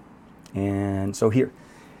back. And so here,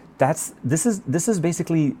 this is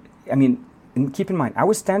basically, I mean, and keep in mind, I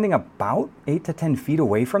was standing about 8 to 10 feet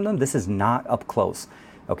away from them. This is not up close.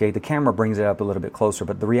 Okay, the camera brings it up a little bit closer,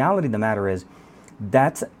 but the reality of the matter is,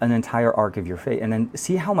 that's an entire arc of your face. And then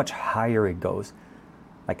see how much higher it goes.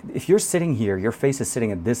 Like if you're sitting here, your face is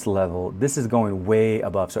sitting at this level, this is going way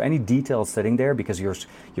above. So any detail sitting there, because your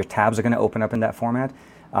tabs are going to open up in that format,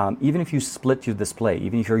 even if you split your display,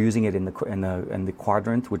 even if you're using it in the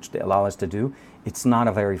quadrant, which they allow us to do, it's not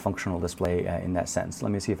a very functional display in that sense.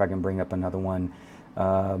 Let me see if I can bring up another one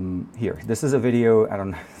here. This is a video, I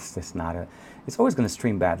don't know, it's always going to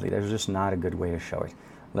stream badly. There's just not a good way to show it.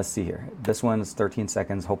 Let's see here. This one is 13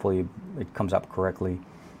 seconds. Hopefully it comes up correctly.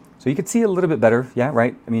 So you could see a little bit better. Yeah,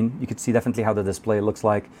 right? I mean, you could see definitely how the display looks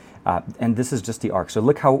like. And this is just the arc. So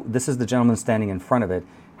look how, this is the gentleman standing in front of it,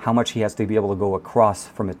 how much he has to be able to go across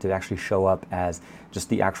from it to actually show up as just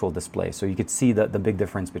the actual display. So you could see the big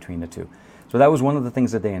difference between the two. So that was one of the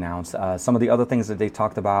things that they announced. Some of the other things that they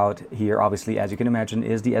talked about here, obviously, as you can imagine,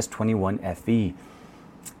 is the S21 FE.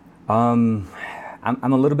 I'm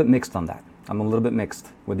a little bit mixed on that. I'm a little bit mixed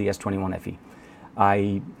with the S21 FE.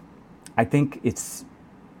 I think it's,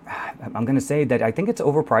 I'm going to say that I think it's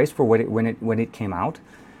overpriced for when it came out.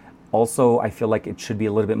 Also, I feel like it should be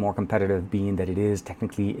a little bit more competitive, being that it is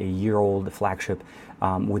technically a year-old flagship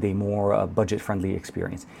with a more budget-friendly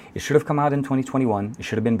experience. It should have come out in 2021. It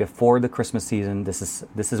should have been before the Christmas season. This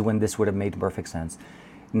is when this would have made perfect sense.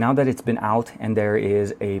 Now that it's been out and there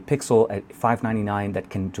is a Pixel at $599 that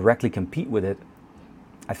can directly compete with it,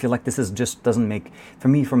 I feel like this is just doesn't make, for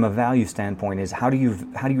me, from a value standpoint, is how do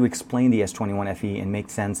you explain the S21 FE and make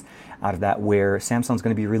sense out of that, where Samsung's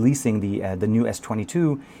going to be releasing the new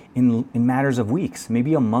S22 in matters of weeks,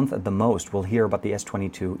 maybe a month at the most. We'll hear about the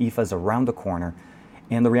S22. IFA's around the corner,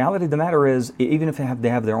 and the reality of the matter is, even if they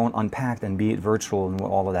have their own unpacked and be it virtual and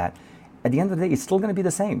all of that, at the end of the day, it's still going to be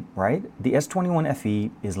the same, right? The S21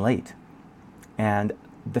 FE is late, and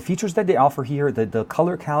the features that they offer here, the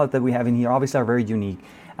color palette that we have in here, obviously are very unique.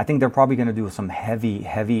 I think they're probably going to do some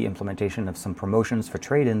heavy implementation of some promotions for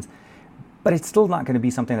trade-ins, but it's still not going to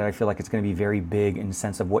be something that I feel like it's going to be very big in the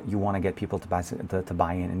sense of what you want to get people to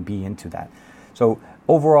buy in and be into that. So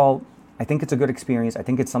overall, I think it's a good experience. I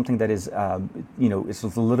think it's something that is, it's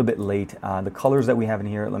a little bit late. The colors that we have in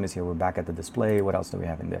here, let me see, we're back at the display. What else do we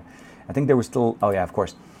have in there? I think there was still, oh yeah, of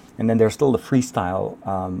course. And then there's still the freestyle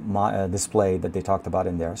display that they talked about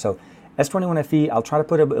in there. So S21 FE, I'll try to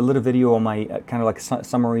put a little video on my kind of like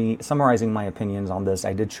summarizing my opinions on this.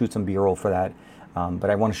 I did shoot some B-roll for that, but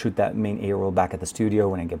I want to shoot that main A-roll back at the studio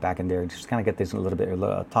when I get back in there and just kind of get this a little bit,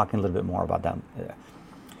 talking a little bit more about that.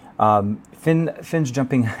 Finn's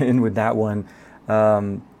jumping in with that one.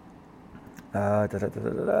 Yeah,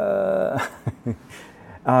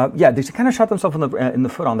 they kind of shot themselves in the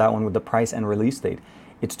foot on that one with the price and release date.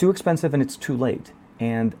 It's too expensive and it's too late.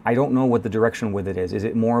 And I don't know what the direction with it is. Is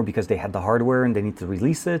it more because they had the hardware and they need to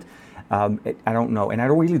release it? I don't know. And I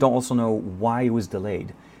don't also know why it was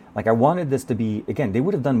delayed. Like, I wanted this to be, again, they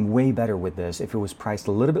would have done way better with this if it was priced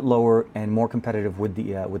a little bit lower and more competitive with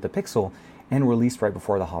the Pixel and released right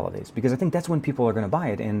before the holidays. Because I think that's when people are going to buy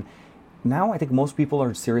it. And now I think most people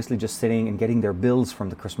are seriously just sitting and getting their bills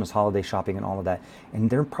from the Christmas holiday shopping and all of that,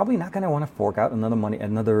 and they're probably not going to want to fork out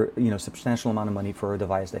another substantial amount of money for a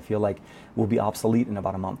device that I feel like will be obsolete in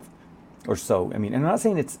about a month or so. I mean, and I'm not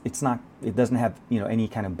saying it doesn't have any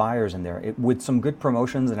kind of buyers in there. With some good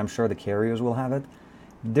promotions, and I'm sure the carriers will have it,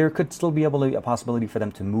 there could still be a possibility for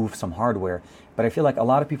them to move some hardware. But I feel like a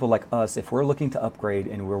lot of people like us, if we're looking to upgrade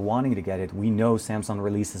and we're wanting to get it, we know Samsung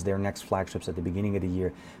releases their next flagships at the beginning of the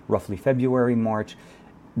year, roughly February, March.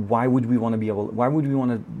 Why would we want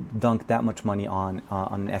to dunk that much money on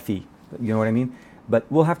an FE? You know what I mean? But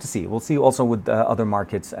we'll have to see. We'll see also with other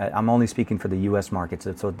markets. I'm only speaking for the US markets,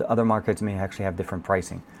 so the other markets may actually have different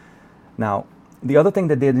pricing. Now, the other thing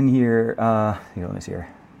that they didn't hear, let me see here.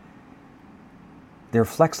 Their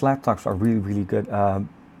Flex laptops are really, really good.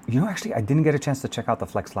 Actually, I didn't get a chance to check out the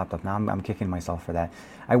Flex laptop. Now I'm kicking myself for that.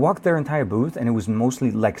 I walked their entire booth, and it was mostly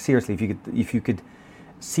like, seriously, if you could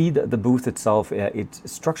see the booth itself, it's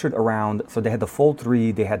structured around, so they had the Fold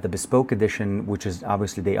 3, they had the Bespoke Edition, which is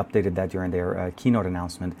obviously they updated that during their keynote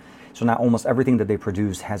announcement. So now almost everything that they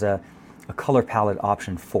produce has a color palette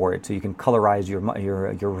option for it. So you can colorize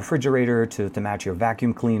your refrigerator to match your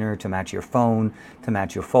vacuum cleaner, to match your phone, to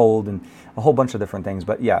match your Fold, and a whole bunch of different things.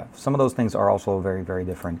 But yeah, some of those things are also very, very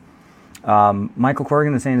different. Michael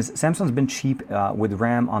Corrigan is saying Samsung's been cheap with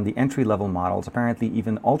RAM on the entry-level models. Apparently,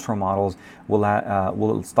 even Ultra models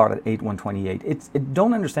will start at 8128.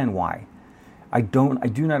 Don't understand why. I do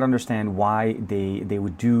not understand why they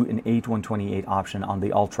would do an 8128 option on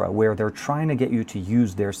the Ultra, where they're trying to get you to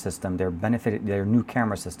use their system, their new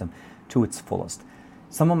camera system, to its fullest.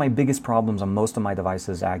 Some of my biggest problems on most of my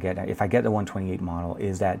devices if I get the 128 model,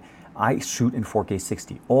 is that I shoot in 4K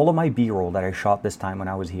 60. All of my B-roll that I shot this time when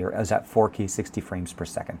I was here is at 4K 60 frames per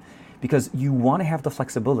second. Because you want to have the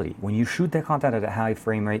flexibility. When you shoot that content at a high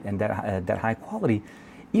frame rate and that high quality,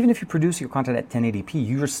 even if you produce your content at 1080p,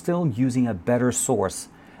 you're still using a better source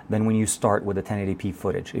than when you start with a 1080p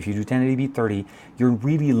footage. If you do 1080p 30, you're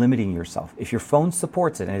really limiting yourself. If your phone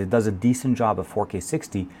supports it and it does a decent job of 4K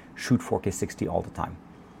 60, shoot 4K 60 all the time.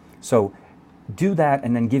 So do that,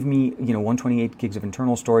 and then give me 128 gigs of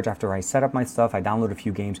internal storage. After I set up my stuff, I download a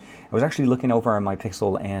few games. I was actually looking over on my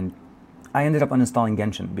Pixel, and I ended up uninstalling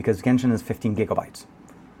Genshin, because Genshin is 15 gigabytes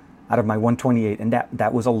out of my 128, and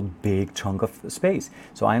that was a big chunk of space.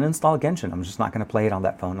 So I uninstalled Genshin. I'm just not going to play it on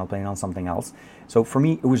that phone. I'll play it on something else. So for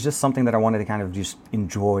me, it was just something that I wanted to kind of just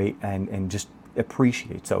enjoy and just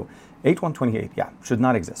appreciate. So 8128, yeah, should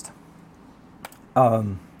not exist.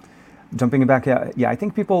 Jumping back, I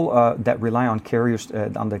think people that rely on carriers,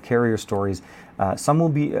 on the carrier stories, some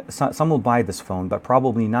will buy this phone, but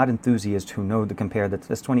probably not enthusiasts who know to compare the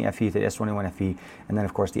S20 FE to the S21 FE, and then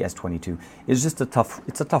of course the S22. It's a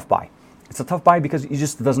tough buy. It's a tough buy because it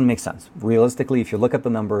just doesn't make sense. Realistically, if you look at the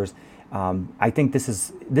numbers, I think this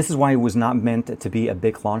is why it was not meant to be a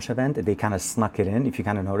big launch event. They kind of snuck it in. If you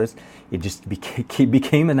kind of noticed, it just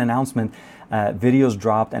became an announcement. Videos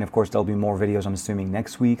dropped, and of course there'll be more videos, I'm assuming,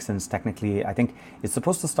 next week, since technically I think it's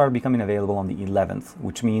supposed to start becoming available on the 11th,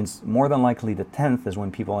 which means more than likely the 10th is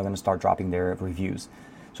when people are going to start dropping their reviews.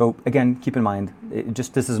 So again, keep in mind,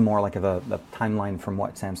 this is more like a timeline from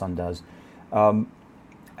what Samsung does.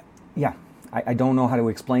 Yeah, I don't know how to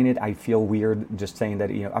explain it. I feel weird just saying that,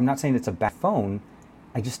 I'm not saying it's a bad phone.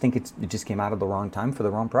 I just think it just came out at the wrong time for the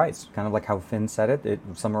wrong price. Kind of like how Finn said it. It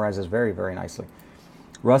summarizes very, very nicely.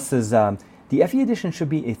 Russ says, the FE edition should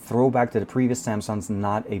be a throwback to the previous Samsungs,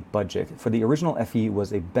 not a budget. For the original FE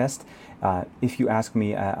was a best, if you ask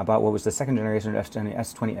me about what was the second generation of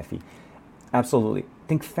S20 FE. Absolutely. I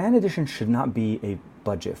think Fan Edition should not be a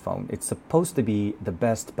budget phone. It's supposed to be the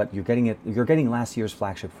best, but you're getting last year's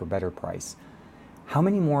flagship for better price. How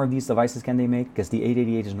many more of these devices can they make? Because the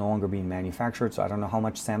 888 is no longer being manufactured, so I don't know how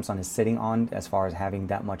much Samsung is sitting on as far as having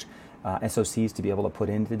that much SoCs to be able to put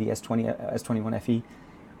into the S21 FE.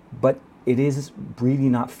 But it is really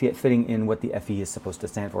not fitting in what the FE is supposed to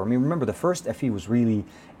stand for. I mean, remember, the first FE was really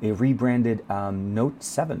a rebranded Note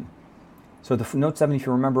 7. So the Note 7, if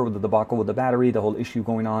you remember, with the debacle with the battery, the whole issue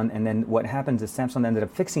going on, and then what happens is Samsung ended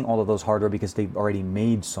up fixing all of those hardware because they've already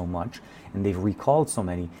made so much and they've recalled so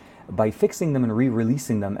many. By fixing them and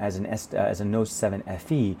re-releasing them as a Note 7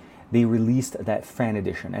 FE, they released that Fan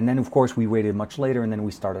Edition. And then, of course, we waited much later, and then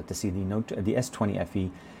we started to see the S20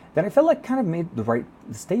 FE that I felt like kind of made the right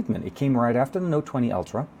statement. It came right after the Note 20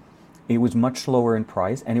 Ultra. It was much lower in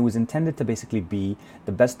price, and it was intended to basically be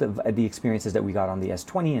the best of the experiences that we got on the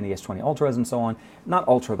S20 and the S20 Ultras and so on. Not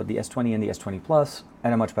Ultra, but the S20 and the S20 Plus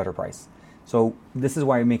at a much better price. So this is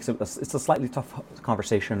why it makes it's a slightly tough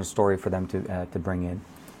conversation story for them to bring in.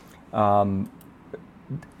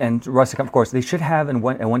 And Russ, of course, they should have a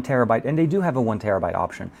 1 terabyte, and they do have a 1 terabyte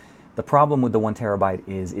option. The problem with the 1 terabyte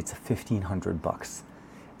is it's $1,500.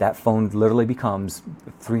 That phone literally becomes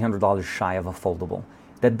 $300 shy of a foldable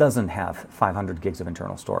that doesn't have 500 gigs of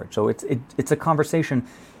internal storage. So it's a conversation.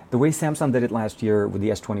 The way Samsung did it last year with the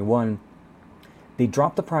S21, They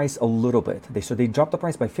dropped the price a little bit. They dropped the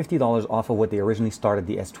price by $50 off of what they originally started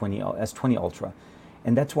the S20 Ultra,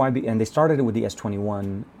 and that's why. And they started it with the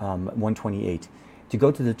S21 128. To go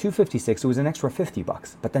to the 256, it was an extra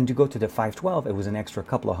 $50, but then to go to the 512, it was an extra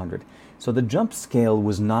couple of hundred. So the jump scale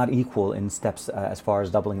was not equal in steps as far as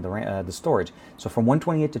doubling the storage. So from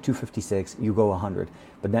 128 to 256, you go 100,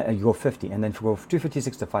 but then you go 50, and then if you go from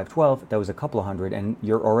 256 to 512, that was a couple of hundred, and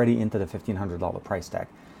you're already into the $1,500 price tag.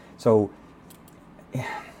 So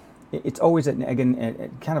it's always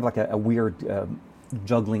again kind of like a weird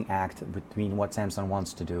juggling act between what Samsung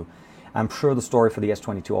wants to do. I'm sure the story for the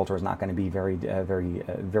S22 Ultra is not going to be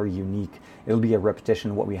very unique. It'll be a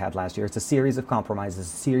repetition of what we had last year. It's a series of compromises, a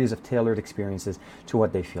series of tailored experiences to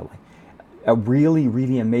what they feel like. A really,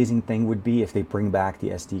 really amazing thing would be if they bring back the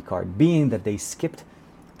SD card, being that they skipped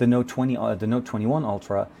the Note 21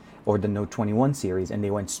 Ultra or the Note 21 series, and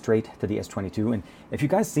they went straight to the S22. And if you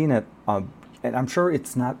guys seen it, and I'm sure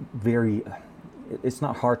it's not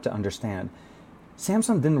hard to understand,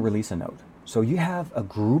 Samsung didn't release a Note. So you have a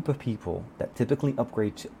group of people that typically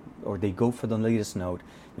upgrade or they go for the latest Note,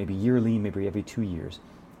 maybe yearly, maybe every 2 years,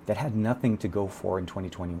 that had nothing to go for in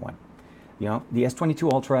 2021. You know, the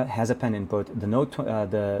S22 Ultra has a pen input. The Note,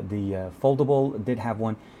 the foldable did have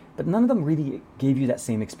one, but none of them really gave you that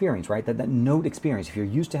same experience, right? That Note experience. If you're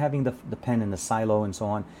used to having the pen in the silo and so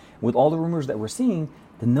on, with all the rumors that we're seeing,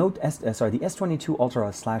 the the S22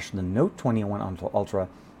 Ultra / the Note 21 Ultra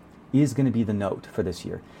is going to be the Note for this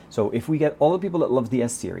year. So if we get all the people that love the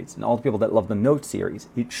S series and all the people that love the Note series,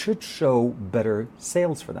 it should show better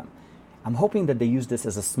sales for them. I'm hoping that they use this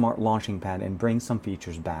as a smart launching pad and bring some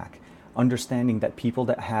features back, understanding that people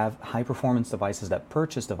that have high performance devices, that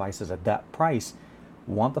purchase devices at that price,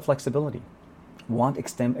 want the flexibility, want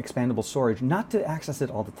expandable storage, not to access it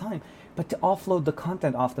all the time, but to offload the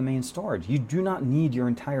content off the main storage. You do not need your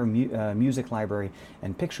entire music library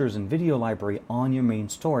and pictures and video library on your main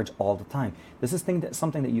storage all the time. This is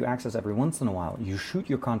something that you access every once in a while. You shoot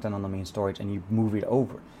your content on the main storage and you move it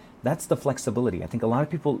over. That's the flexibility. I think a lot of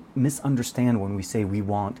people misunderstand when we say we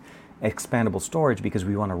want expandable storage because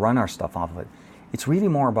we want to run our stuff off of it. It's really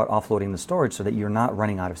more about offloading the storage so that you're not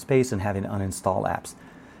running out of space and having to uninstall apps.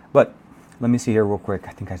 But let me see here real quick.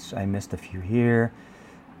 I think I missed a few here.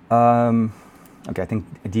 Okay, I think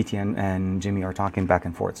DT and Jimmy are talking back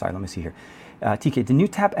and forth. Sorry, let me see here. TK, the new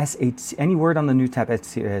Tab S8. Any word on the new Tab S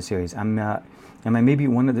series? Am I maybe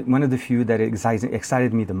one of the few that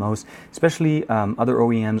excited me the most? Especially other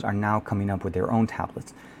OEMs are now coming up with their own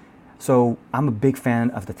tablets. So I'm a big fan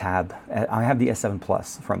of the Tab. I have the S7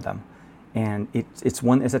 Plus from them. And it's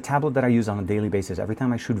a tablet that I use on a daily basis. Every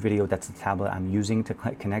time I shoot video, that's the tablet I'm using to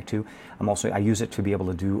connect to. I use it to be able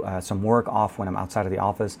to do some work off when I'm outside of the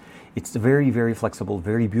office. It's very, very flexible,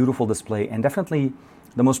 very beautiful display, and definitely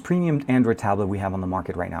the most premium Android tablet we have on the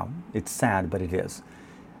market right now. It's sad, but it is.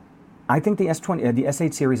 I think the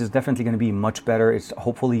S8 series is definitely going to be much better. It's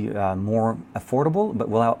hopefully more affordable, but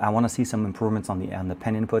I want to see some improvements on the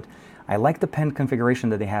pen input. I like the pen configuration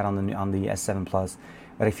that they had on the S7 Plus.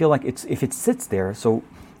 But I feel like if it sits there,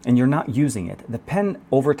 and you're not using it, the pen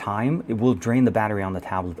over time, it will drain the battery on the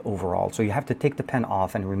tablet overall. So you have to take the pen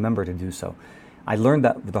off and remember to do so. I learned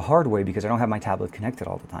that the hard way because I don't have my tablet connected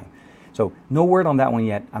all the time. So no word on that one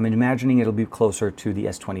yet. I'm imagining it'll be closer to the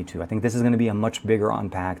S22. I think this is going to be a much bigger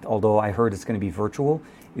unpacked. Although I heard it's going to be virtual,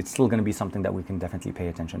 it's still going to be something that we can definitely pay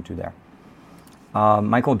attention to there.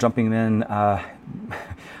 Michael jumping in,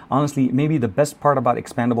 honestly, maybe the best part about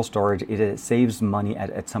expandable storage is it saves money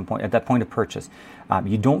at some point, at that point of purchase.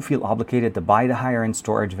 You don't feel obligated to buy the higher end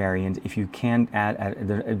storage variant if you can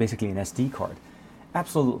add basically an SD card.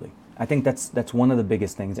 Absolutely. I think that's one of the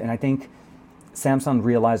biggest things. And I think Samsung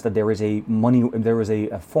realized that there was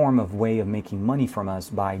a form of way of making money from us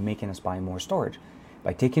by making us buy more storage.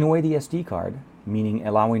 By taking away the SD card, meaning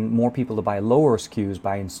allowing more people to buy lower SKUs,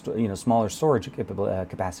 buy smaller storage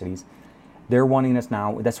capacities, they're wanting us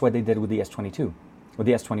now. That's what they did with the S22, with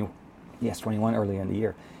the S21 earlier in the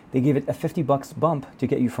year. They gave it a $50 bump to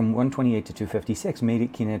get you from 128 to 256,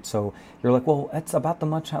 making it so you're like, well, that's about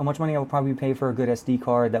how much money I would probably pay for a good SD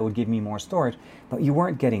card that would give me more storage. But you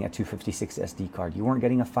weren't getting a 256 SD card. You weren't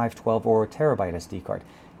getting a 512 or a terabyte SD card.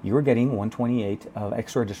 You were getting 128 of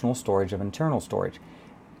extra additional storage of internal storage.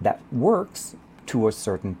 That works to a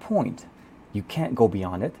certain point. You can't go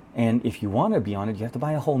beyond it, and if you want to be on it, you have to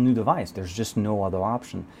buy a whole new device. There's just no other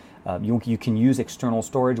option. You can use external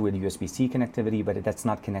storage with USB-C connectivity, but that's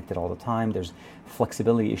not connected all the time. There's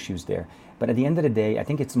flexibility issues there. But at the end of the day, I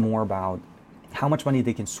think it's more about how much money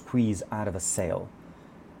they can squeeze out of a sale.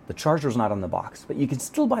 The charger's not on the box, but you can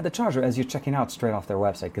still buy the charger as you're checking out straight off their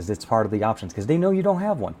website because it's part of the options, because they know you don't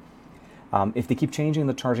have one. If they keep changing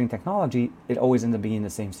the charging technology, it always ends up being the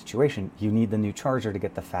same situation. You need the new charger to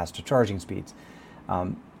get the faster charging speeds.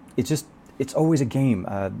 It's always a game.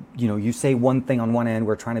 You say one thing on one end,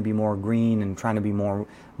 we're trying to be more green and trying to be more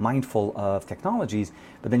mindful of technologies,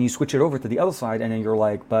 but then you switch it over to the other side, and then you're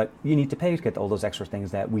like, but you need to pay to get all those extra things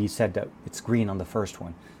that we said that it's green on the first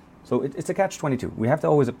one. So it's a catch-22. We have to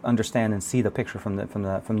always understand and see the picture from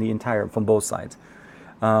both sides.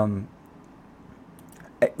 And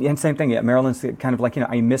same thing. Yeah, Marilyn's kind of like,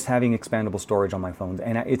 I miss having expandable storage on my phone,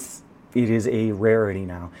 and it is a rarity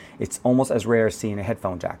now. It's almost as rare as seeing a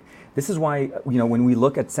headphone jack. This is why, when we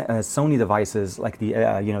look at Sony devices like the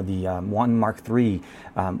One Mark III,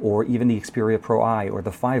 or even the Xperia Pro I or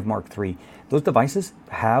the 5 Mark III, those devices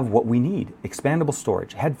have what we need: expandable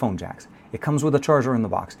storage, headphone jacks. It comes with a charger in the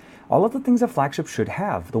box. All of the things that flagship should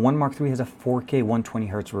have. The One Mark III has a 4K 120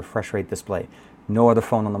 Hz refresh rate display. No other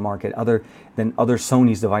phone on the market other than other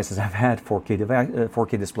Sony's devices have had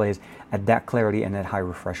 4K displays at that clarity and at high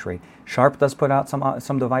refresh rate. Sharp does put out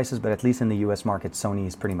some devices, but at least in the US market, Sony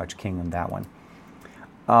is pretty much king on that one.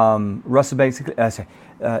 Russ basically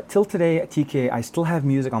till today, TK, I still have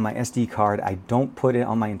music on my SD card. I don't put it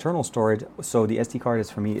on my internal storage, so the SD card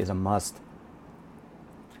for me is a must.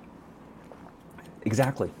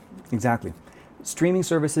 Exactly. Streaming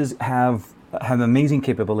services have amazing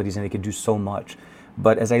capabilities, and they can do so much.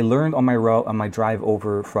 But as I learned on my drive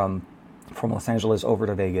over from Los Angeles over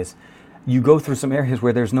to Vegas, you go through some areas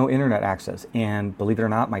where there's no internet access, and believe it or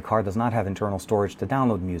not, my car does not have internal storage to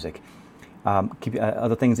download music.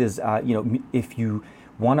 Other things is, if you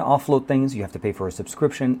want to offload things, you have to pay for a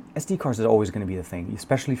subscription. SD cards is always going to be the thing,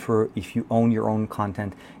 especially for if you own your own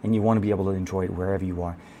content and you want to be able to enjoy it wherever you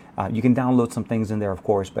are. You can download some things in there, of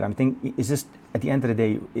course, but I'm thinking, it's just, at the end of the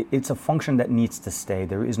day, it's a function that needs to stay.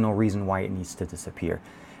 There is no reason why it needs to disappear.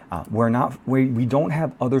 We don't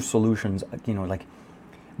have other solutions, like,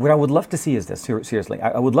 what I would love to see is this, seriously.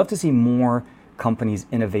 I would love to see more companies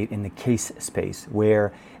innovate in the case space,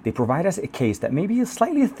 where they provide us a case that maybe is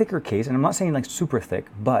slightly a thicker case, and I'm not saying like super thick,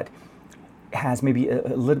 but has maybe a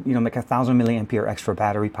little, like 1,000 milliampere extra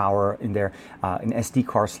battery power in there, an SD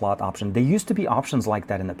card slot option. There used to be options like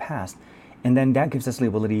that in the past, and then that gives us the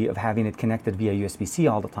ability of having it connected via USB-C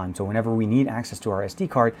all the time. So whenever we need access to our SD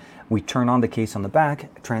card, we turn on the case on the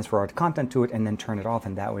back, transfer our content to it, and then turn it off,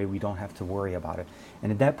 and that way we don't have to worry about it.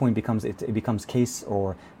 And at that point, it becomes case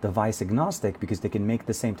or device agnostic, because they can make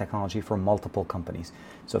the same technology for multiple companies.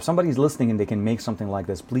 So if somebody's listening and they can make something like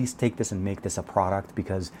this, please take this and make this a product,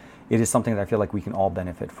 because it is something that I feel like we can all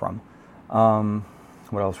benefit from.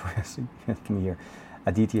 What else? Give me here.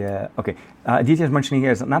 Aditya, okay. Aditya is mentioning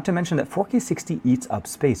here, not to mention that 4K 60 eats up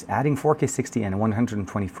space. Adding 4K 60 and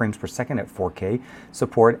 120 frames per second at 4K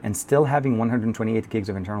support, and still having 128 gigs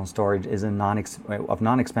of internal storage is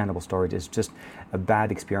non-expandable storage is just a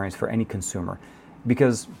bad experience for any consumer,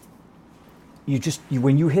 because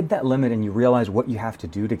when you hit that limit and you realize what you have to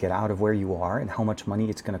do to get out of where you are and how much money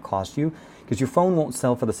it's going to cost you, because your phone won't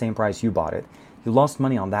sell for the same price you bought it. You lost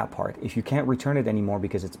money on that part. If you can't return it anymore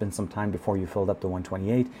because it's been some time before you filled up the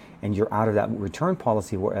 128 and you're out of that return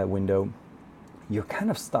policy window, you're kind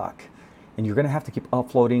of stuck. And you're going to have to keep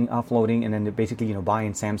uploading, and then basically,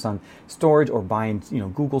 buying Samsung storage or buying,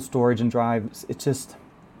 Google storage and drives. It's just,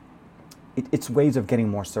 it's ways of getting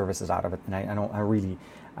more services out of it. And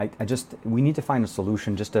we need to find a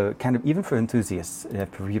solution just to kind of, even for enthusiasts,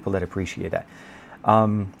 for people that appreciate that.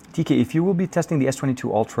 TK, if you will be testing the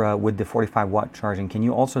S22 Ultra with the 45-watt charging, can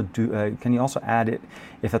you also add it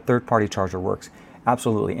if a third-party charger works?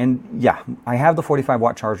 Absolutely. And yeah, I have the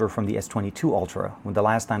 45-watt charger from the S22 Ultra when the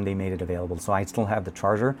last time they made it available. So I still have the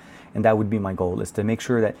charger, and that would be my goal, is to make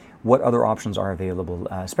sure that what other options are available.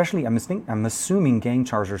 Especially, I'm assuming gang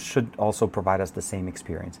chargers should also provide us the same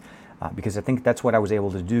experience, because I think that's what I was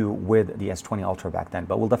able to do with the S20 Ultra back then,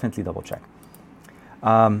 but we'll definitely double check.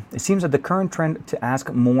 It seems that the current trend to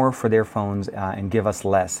ask more for their phones and give us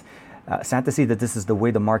less. Sad to see that this is the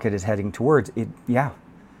way the market is heading towards it. Yeah.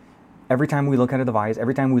 Every time we look at a device,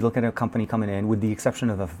 every time we look at a company coming in, with the exception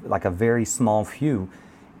of a very small few,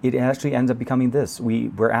 it actually ends up becoming this.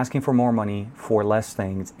 We're asking for more money for less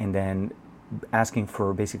things, and then asking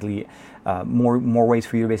for basically more ways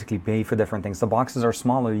for you to basically pay for different things. The boxes are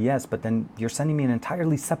smaller, yes, but then you're sending me an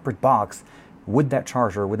entirely separate box with that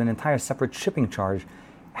charger, with an entire separate shipping charge.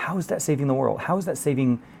 How is that saving the world? How is that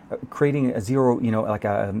creating a zero,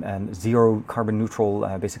 zero carbon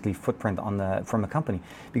neutral, basically footprint from a company?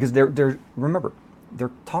 Because remember,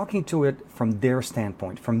 they're talking to it from their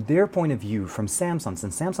standpoint, from their point of view, from Samsung.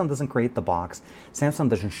 Since Samsung doesn't create the box, Samsung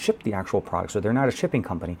doesn't ship the actual product, so they're not a shipping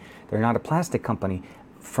company, they're not a plastic company.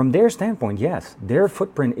 from their standpoint, yes, their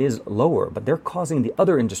footprint is lower, but they're causing the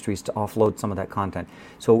other industries to offload some of that content.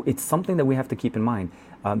 So it's something that we have to keep in mind.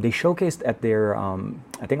 They showcased at their,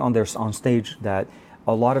 I think on stage, that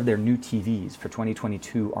a lot of their new TVs for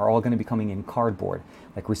 2022 are all going to be coming in cardboard,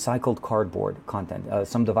 like recycled cardboard content.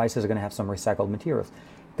 Some devices are going to have some recycled materials.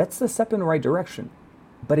 That's the step in the right direction.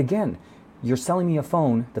 But again, you're selling me a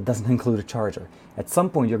phone that doesn't include a charger. At some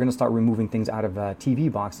point, you're going to start removing things out of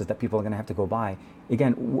TV boxes that people are going to have to go buy.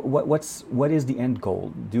 Again, what is the end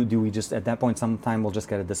goal? Do we just, at that point, sometime we'll just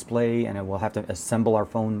get a display and we'll have to assemble our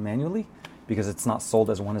phone manually because it's not sold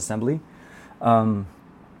as one assembly?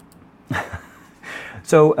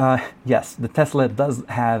 So yes, the Tesla does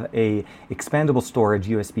have a expandable storage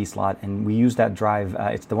USB slot, and we use that drive.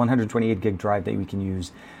 It's the 128 gig drive that we can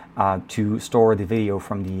use to store the video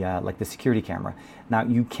from the like the security camera. Now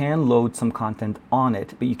you can load some content on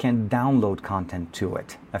it, but you can't download content to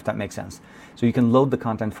it, if that makes sense. So you can load the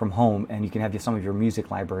content from home, and you can have some of your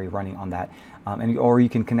music library running on that, or you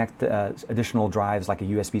can connect additional drives like a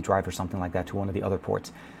USB drive or something like that to one of the other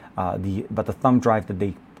ports. But the thumb drive that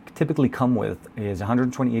they typically come with is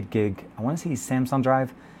 128 gig. I want to say Samsung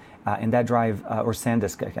drive. And that drive, or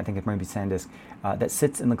SanDisk, I think it might be SanDisk, that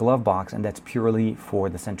sits in the glove box, and that's purely for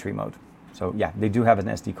the Sentry mode. So yeah, they do have an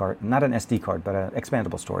SD card, not an SD card, but an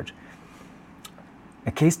expandable storage.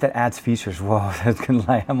 A case that adds features. Whoa, that's gonna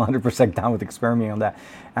lie. I'm 100% down with experimenting on that.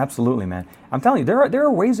 Absolutely, man. I'm telling you, there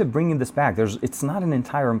are ways of bringing this back. It's not an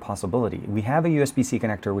entire impossibility. We have a USB-C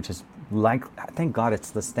connector, which is like, thank God, it's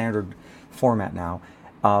the standard format now.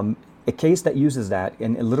 A case that uses that,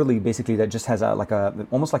 and it literally basically that just has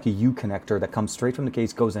almost like a U connector that comes straight from the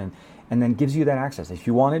case, goes in, and then gives you that access. If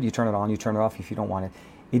you want it, you turn it on, you turn it off if you don't want it.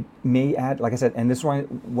 It may add, like I said, and this is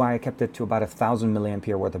why I kept it to about 1,000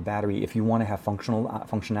 milliampere worth of battery if you want to have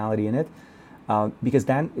functionality in it, because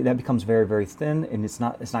that becomes very, very thin, and it's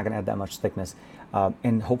not going to add that much thickness,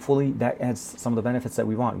 and hopefully that adds some of the benefits that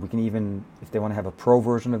we want. We can even, if they want to have a pro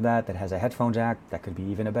version of that has a headphone jack, that could be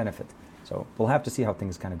even a benefit. So we'll have to see how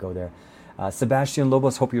things kind of go there. Sebastian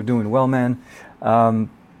Lobos, hope you're doing well, man.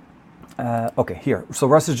 Okay, here. So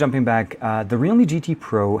Russ is jumping back. The Realme GT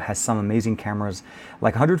Pro has some amazing cameras,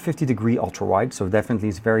 like 150-degree ultra-wide, so definitely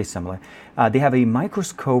it's very similar. They have a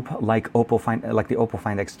microscope like the Oppo Find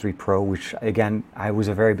X3 Pro, which again, I was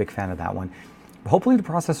a very big fan of that one. Hopefully the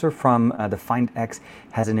processor from the Find X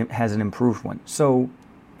has an improved one. So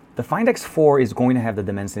the Find X4 is going to have the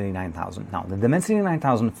Dimensity 9000. Now, the Dimensity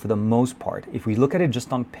 9000, for the most part, if we look at it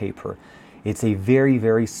just on paper, it's a very,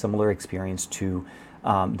 very similar experience to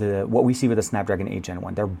what we see with the Snapdragon 8 Gen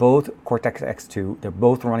 1. They're both Cortex X2. They're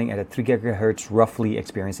both running at a 3 gigahertz roughly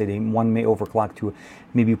experience. One may overclock to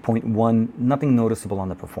maybe 0.1, nothing noticeable on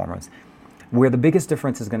the performance. Where the biggest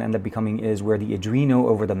difference is going to end up becoming is where the Adreno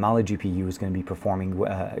over the Mali GPU is going to be performing,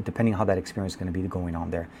 depending on how that experience is going to be going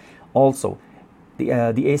on there. Also,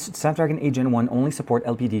 the Snapdragon 8 Gen 1 only support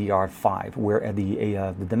LPDDR5, where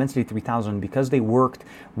the Dimensity 3000, because they worked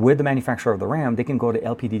with the manufacturer of the RAM, they can go to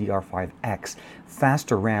LPDDR5X,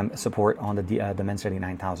 faster RAM support on the Dimensity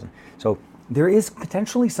 9000. So there is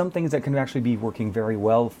potentially some things that can actually be working very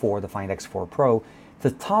well for the Find X4 Pro.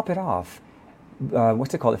 To top it off,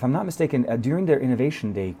 what's it called? If I'm not mistaken, during their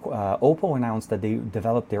Innovation Day, Oppo announced that they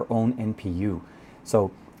developed their own NPU.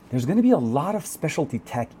 So there's going to be a lot of specialty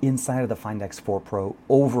tech inside of the Find X4 Pro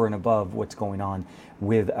over and above what's going on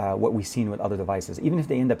with what we've seen with other devices. Even if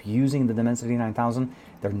they end up using the Dimensity 9000,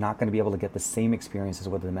 they're not going to be able to get the same experience as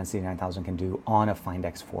what the Dimensity 9000 can do on a Find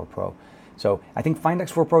X4 Pro. So I think Find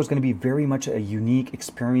X4 Pro is going to be very much a unique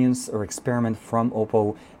experience or experiment from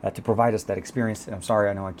Oppo to provide us that experience. And I'm sorry,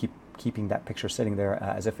 I know I keep keeping that picture sitting there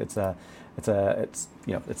as if it's the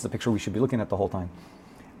picture we should be looking at the whole time.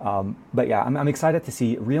 But yeah, I'm excited to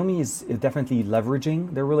see. Realme is definitely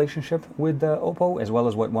leveraging their relationship with Oppo, as well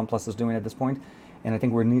as what OnePlus is doing at this point. And I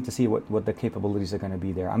think we need to see what the capabilities are going to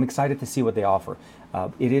be there. I'm excited to see what they offer.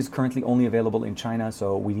 It is currently only available in China,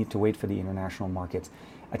 so we need to wait for the international markets.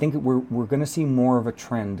 I think we're going to see more of a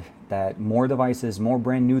trend that more devices, more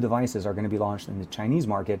brand new devices are going to be launched in the Chinese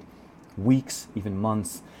market weeks, even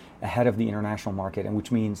months ahead of the international market, and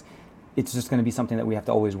which means it's just going to be something that we have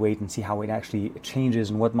to always wait and see how it actually changes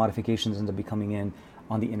and what modifications end up becoming in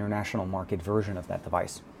on the international market version of that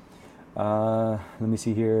device. Let me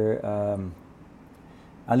see here.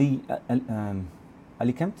 Ali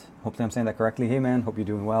Kempt, hopefully I'm saying that correctly. Hey man, hope you're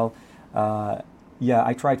doing well. Yeah,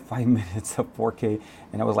 I tried 5 minutes of 4K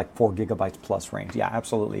and it was like 4 gigabytes plus range. Yeah,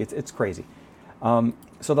 absolutely, it's crazy.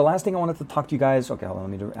 So the last thing I wanted to talk to you guys, okay, hold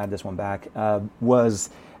on, let me add this one back, was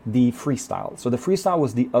the Freestyle. So the Freestyle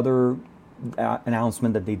was the other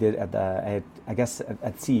announcement that they did I guess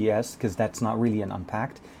at CES, because that's not really an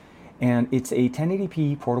unpacked. And it's a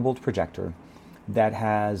 1080p portable projector that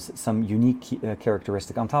has some unique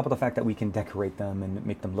characteristic, on top of the fact that we can decorate them and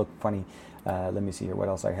make them look funny. Let me see here, what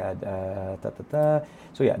else I had.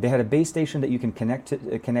 So yeah, they had a base station that you can connect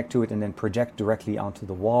to it and then project directly onto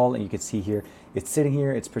the wall. And you can see here, it's sitting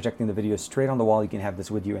here, it's projecting the video straight on the wall. You can have this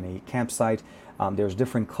with you in a campsite. There's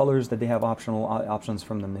different colors that they have options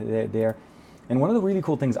from them there. And one of the really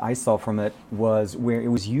cool things I saw from it was where it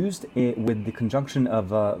was used with the conjunction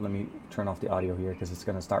of, let me turn off the audio here because it's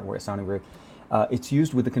going to start sounding weird. It's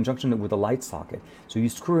used with the conjunction with a light socket. So you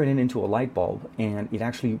screw it into a light bulb, and it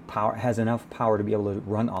actually has enough power to be able to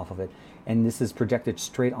run off of it. And this is projected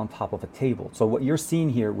straight on top of a table. So what you're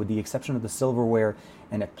seeing here, with the exception of the silverware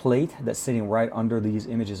and a plate that's sitting right under these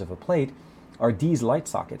images of a plate, are these light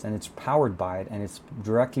sockets, and it's powered by it, and it's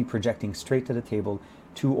directly projecting straight to the table,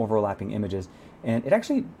 two overlapping images. And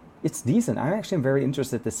it's decent. I actually am very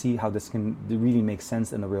interested to see how this can really make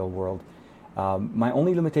sense in the real world. My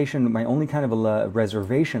only limitation, my only kind of a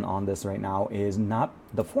reservation on this right now is not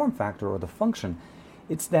the form factor or the function.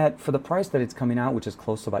 It's that for the price that it's coming out, which is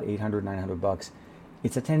close to about $800, $900,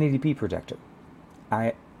 it's a 1080p projector.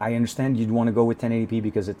 I understand you'd want to go with 1080p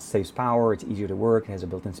because it saves power, it's easier to work, it has a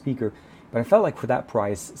built-in speaker, but I felt like for that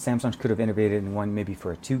price, Samsung could have innovated in one maybe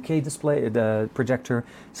for a 2K display, the projector,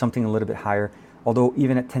 something a little bit higher. Although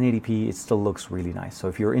even at 1080p, it still looks really nice. So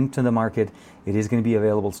if you're into the market, it is going to be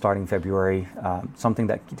available starting February. Something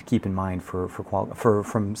that to keep in mind from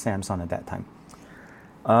Samsung at that time.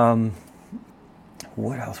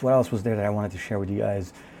 What else was there that I wanted to share with you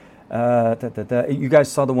guys? You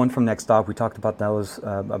guys saw the one from Next Stop. We talked about those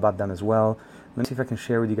about them as well. Let me see if I can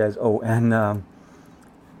share with you guys. Oh, and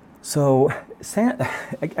so I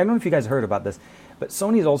don't know if you guys heard about this, but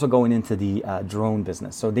Sony is also going into the drone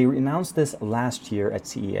business. So they announced this last year at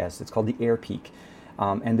CES. It's called the AirPeak.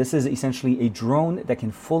 And this is essentially a drone that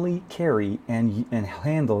can fully carry and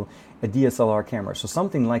handle a DSLR camera. So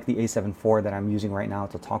something like the A7 IV that I'm using right now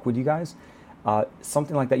to talk with you guys.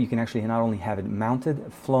 Something like that, you can actually not only have it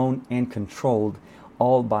mounted, flown, and controlled,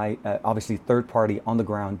 all by obviously third party on the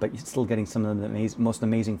ground, but you're still getting some of the most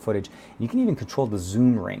amazing footage. You can even control the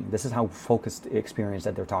zoom ring. This is how focused experience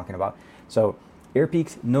that they're talking about. So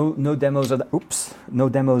AirPeaks, no demos of that. No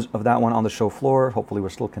demos of that one on the show floor. Hopefully we're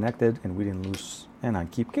still connected and we didn't lose. And I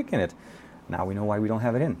keep kicking it. Now we know why we don't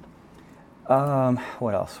have it in.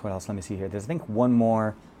 What else? Let me see here. There's I think one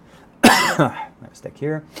more. Stick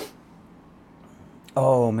here.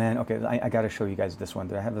 Oh man, okay, I gotta show you guys this one.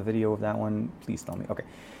 Do I have a video of that one? Please tell me. Okay,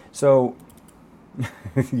 so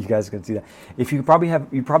you guys can see that. If you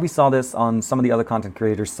probably saw this on some of the other content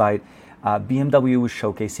creators' site. BMW was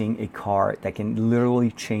showcasing a car that can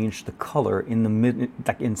literally change the color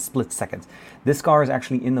in split seconds. This car is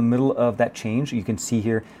actually in the middle of that change. You can see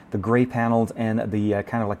here the gray panels and the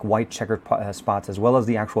kind of like white checkered spots, as well as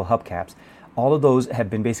the actual hubcaps. All of those have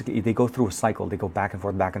been basically, they go through a cycle. They go back and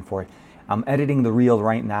forth, back and forth. I'm editing the reel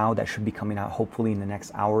right now. That should be coming out hopefully in the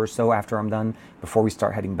next hour or so after I'm done, before we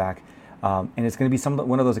start heading back. And it's going to be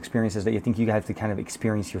one of those experiences that you think you have to kind of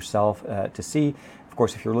experience yourself to see. Of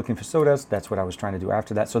course, if you're looking for sodas, that's what I was trying to do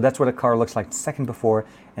after that. So that's what a car looks like the second before,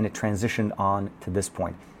 and it transitioned on to this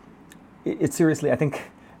point. It's seriously, I think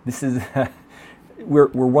this is, we're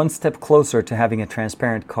one step closer to having a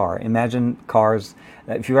transparent car. Imagine cars,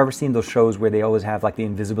 if you've ever seen those shows where they always have like the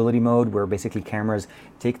invisibility mode, where basically cameras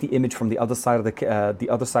take the image from the other side of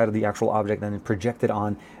the actual object and then project it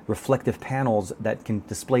on reflective panels that can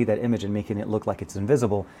display that image and making it look like it's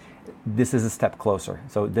invisible. This is a step closer.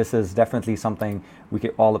 So this is definitely something we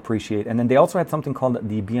could all appreciate. And then they also had something called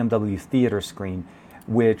the BMW theater screen,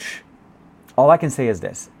 which all I can say is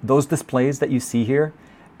this: those displays that you see here,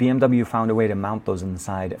 BMW found a way to mount those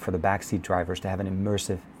inside for the backseat drivers to have an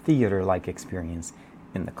immersive theater-like experience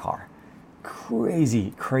in the car.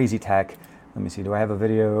 Crazy, crazy tech. Let me see, do I have a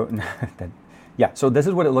video? Yeah, so this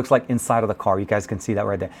is what it looks like inside of the car. You guys can see that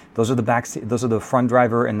right there. Those are the back seat, those are the front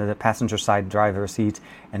driver and the passenger side driver seats,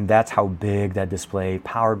 and that's how big that display,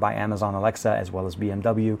 powered by Amazon Alexa as well as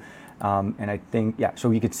BMW. And I think, yeah, so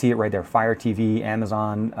you could see it right there. Fire TV,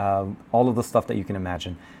 Amazon, all of the stuff that you can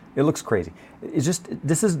imagine. It looks crazy. It's just,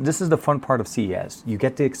 this is the fun part of CES. You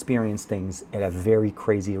get to experience things at a very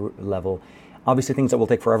crazy level. Obviously things that will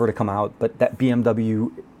take forever to come out, but that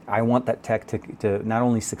BMW, I want that tech to not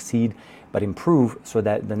only succeed, but improve, so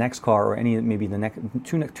that the next car, or maybe the next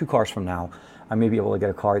two cars from now, I may be able to get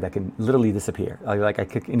a car that can literally disappear. Like I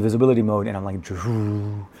kick invisibility mode and I'm like,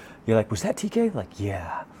 you're like, was that TK? Like,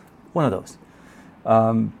 yeah, one of those.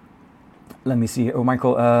 Let me see. Oh,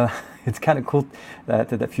 Michael, it's kind of cool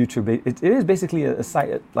to the future. It is basically a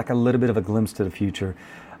site, like a little bit of a glimpse to the future.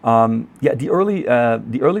 Yeah, the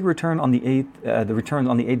early return on the the returns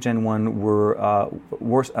on the 8 Gen 1 were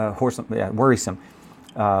worrisome.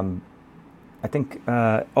 I think,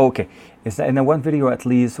 okay, it's in the one video at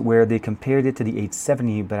least where they compared it to the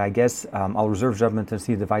 870, but I guess I'll reserve judgment to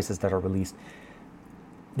see the devices that are released.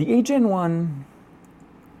 The 8 Gen 1,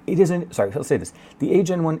 it isn't, sorry, I'll say this. The 8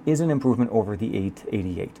 Gen 1 is an improvement over the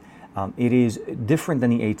 888. It is different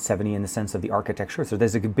than the 870 in the sense of the architecture. So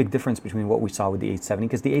there's a big difference between what we saw with the 870,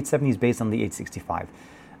 because the 870 is based on the 865.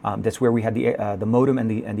 That's where we had the modem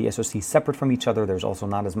and the SoC separate from each other. There's also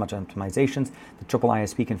not as much optimizations. The triple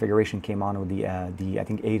ISP configuration came on with the I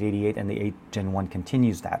think 888, and the 8 Gen 1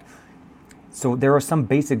 continues that. So there are some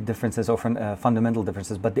basic differences or fundamental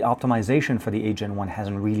differences, but the optimization for the 8 Gen 1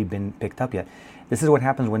 hasn't really been picked up yet. This is what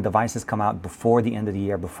happens when devices come out before the end of the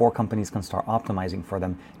year, before companies can start optimizing for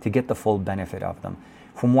them to get the full benefit of them.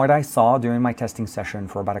 From what I saw during my testing session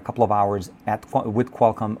for about a couple of hours with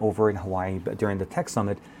Qualcomm over in Hawaii during the Tech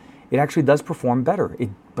Summit, it actually does perform better,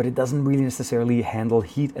 but it doesn't really necessarily handle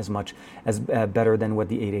heat as much as better than what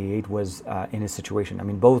the 888 was in its situation. I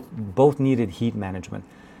mean, both needed heat management.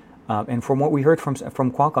 And from what we heard from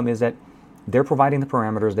Qualcomm is that they're providing the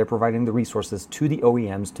parameters, they're providing the resources to the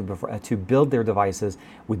OEMs to build their devices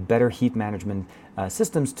with better heat management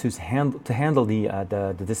systems to handle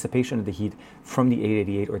the dissipation of the heat from the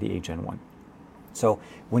 888 or the 8 Gen 1. So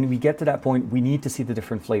when we get to that point, we need to see the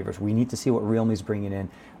different flavors. We need to see what Realme is bringing in,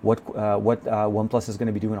 what OnePlus is going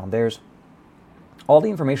to be doing on theirs. All the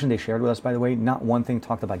information they shared with us, by the way, not one thing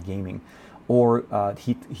talked about gaming or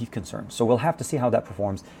heat concerns. So we'll have to see how that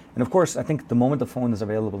performs. And of course, I think the moment the phone is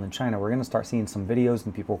available in China, we're going to start seeing some videos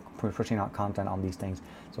and people pushing out content on these things.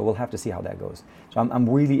 So we'll have to see how that goes. So I'm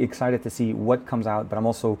really excited to see what comes out, but I'm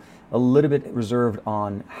also a little bit reserved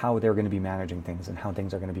on how they're going to be managing things and how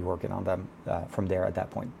things are going to be working on them from there at that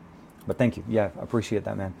point. But thank you. Yeah, I appreciate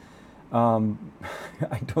that, man.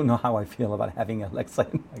 I don't know how I feel about having Alexa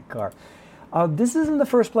in my car. This isn't the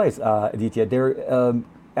first place, Aditya.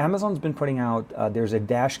 Amazon's been putting out, there's a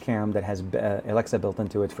dash cam that has Alexa built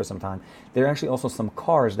into it for some time. There are actually also some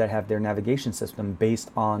cars that have their navigation system based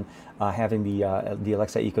on having the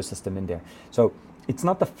Alexa ecosystem in there. So it's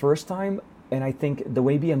not the first time, and I think the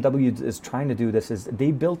way BMW is trying to do this is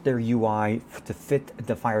they built their UI to fit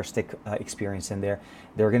the Fire Stick experience in there.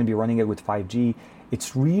 They're going to be running it with 5G.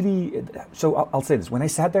 It's really, so I'll say this, when I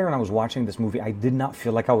sat there and I was watching this movie, I did not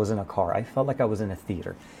feel like I was in a car. I felt like I was in a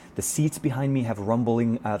theater. The seats behind me have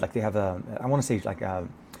rumbling, like they have I want to say like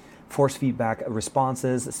force feedback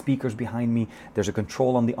responses, speakers behind me. There's a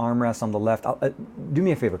control on the armrest on the left. Do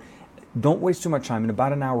me a favor. Don't waste too much time. In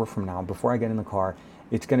about an hour from now, before I get in the car,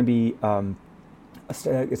 it's going to be, I'm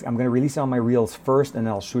going to release it on my Reels first, and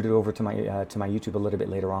then I'll shoot it over to my YouTube a little bit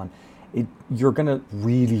later on. You're going to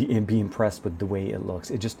really be impressed with the way it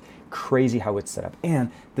looks. It's just crazy how it's set up.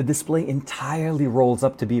 And the display entirely rolls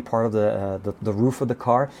up to be part of the roof of the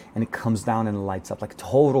car, and it comes down and lights up. Like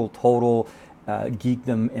total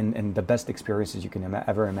geekdom and the best experiences you can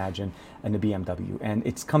ever imagine in a BMW. And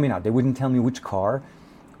it's coming out. They wouldn't tell me which car,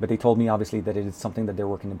 but they told me obviously that it is something that they're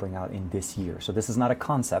working to bring out in this year. So this is not a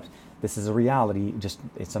concept. This is a reality. Just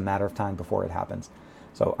it's a matter of time before it happens.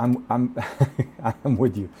 So I'm I'm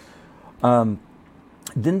with you.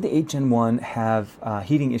 Didn't the 8 Gen 1 have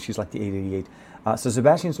heating issues like the 888? So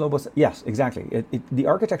Sebastian Slobos, yes, exactly. The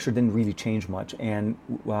architecture didn't really change much, and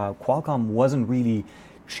Qualcomm wasn't really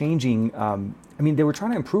changing. I mean, they were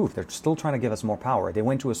trying to improve. They're still trying to give us more power. They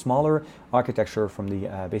went to a smaller architecture from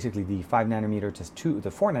the basically the 5 nanometer to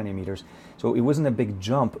the 4 nanometers. So it wasn't a big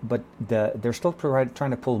jump, but they're still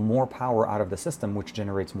trying to pull more power out of the system, which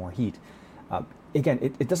generates more heat. Again,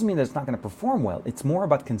 it doesn't mean that it's not going to perform well. It's more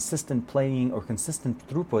about consistent playing or consistent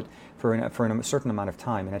throughput for a certain amount of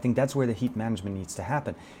time. And I think that's where the heat management needs to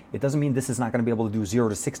happen. It doesn't mean this is not going to be able to do 0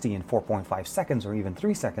 to 60 in 4.5 seconds or even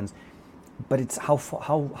 3 seconds, but it's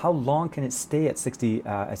how long can it stay at 60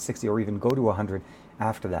 or even go to 100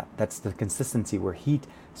 after that. That's the consistency where heat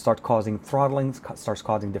starts causing throttling, starts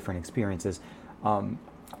causing different experiences. And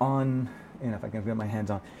if I can get my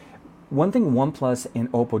hands on. One thing OnePlus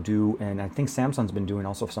and Oppo do, and I think Samsung's been doing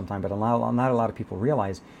also for some time, but not a lot of people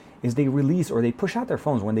realize, is they release or they push out their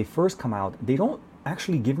phones when they first come out. They don't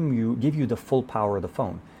actually give you the full power of the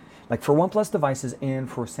phone. Like for OnePlus devices and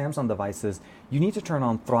for Samsung devices, you need to turn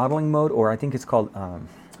on throttling mode, or I think it's called,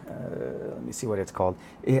 let me see what it's called,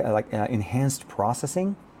 enhanced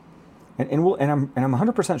processing. And I'm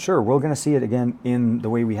 100% sure we're going to see it again in the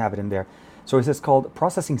way we have it in there. So it's called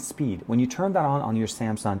processing speed. When you turn that on your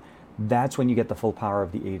Samsung, that's when you get the full power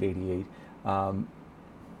of the 888.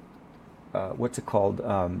 what's it called?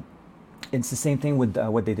 It's the same thing with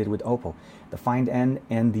what they did with Oppo. The Find N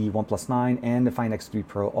and the OnePlus 9 and the Find X3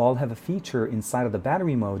 Pro all have a feature inside of the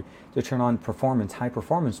battery mode to turn on performance, high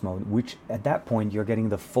performance mode, which at that point you're getting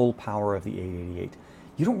the full power of the 888.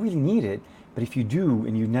 You don't really need it, but if you do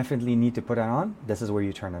and you definitely need to put it on, this is where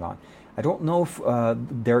you turn it on. I don't know if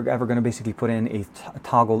they're ever going to basically put in a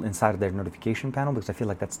toggle inside of their notification panel, because I feel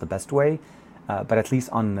like that's the best way, but at least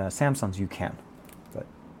on Samsung's you can. But,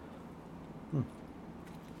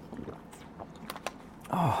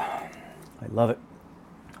 oh, I love it.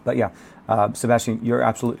 But yeah, Sebastian, you're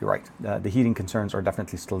absolutely right. The heating concerns are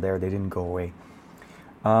definitely still there. They didn't go away.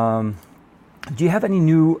 Do you have any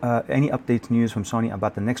any updates, news from Sony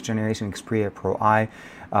about the next generation Xperia Pro I?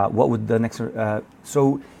 What would the next?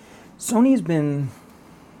 So Sony's been.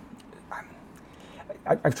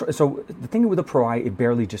 So the thing with the Pro I, it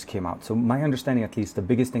barely just came out. So my understanding, at least, the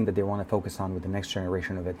biggest thing that they want to focus on with the next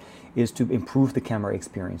generation of it is to improve the camera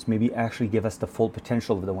experience. Maybe actually give us the full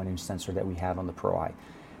potential of the 1-inch sensor that we have on the Pro I.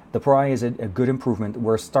 The Pro I is a good improvement.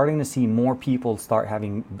 We're starting to see more people start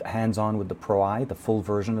having hands-on with the Pro I, the full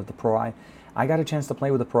version of the Pro I. I got a chance to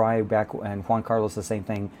play with the Pro I back, and Juan Carlos the same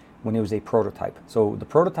thing, when it was a prototype. So the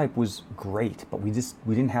prototype was great, but we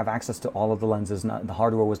didn't have access to all of the lenses. The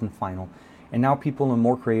hardware wasn't final. And now people and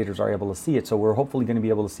more creators are able to see it. So we're hopefully going to be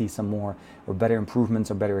able to see some more or better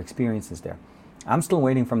improvements or better experiences there. I'm still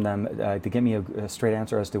waiting from them to get me a straight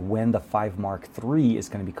answer as to when the 5 Mark III is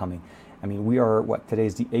going to be coming. I mean, we are,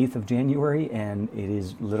 today's the 8th of January, and it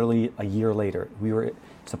is literally a year later. We were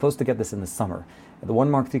supposed to get this in the summer. The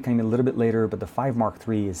 1 Mark III came a little bit later, but the 5 Mark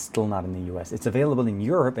III is still not in the US. It's available in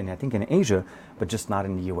Europe and I think in Asia, but just not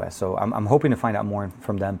in the US. So I'm hoping to find out more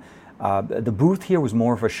from them. The booth here was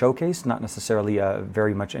more of a showcase, not necessarily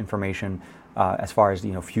very much information as far as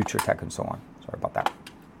future tech and so on. Sorry about that.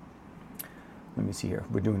 Let me see here.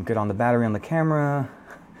 We're doing good on the battery, on the camera.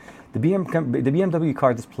 The BMW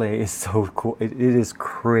car display is so cool. It is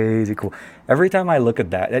crazy cool. Every time I look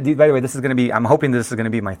at that, by the way, this is going to be, I'm hoping this is going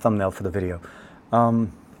to be my thumbnail for the video.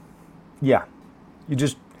 Yeah,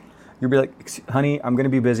 you'll be like, honey, I'm going to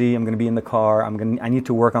be busy. I'm going to be in the car. I need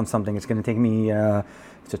to work on something. It's going to take me,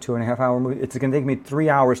 it's a 2.5 hour movie. It's going to take me 3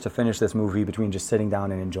 hours to finish this movie between just sitting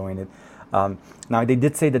down and enjoying it. Now, they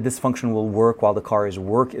did say that this function will work while the car is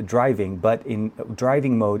driving, but in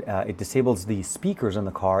driving mode, it disables the speakers in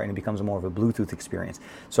the car and it becomes more of a Bluetooth experience.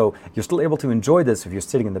 So you're still able to enjoy this if you're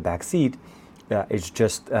sitting in the back seat. It's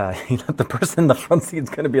just, the person in the front seat is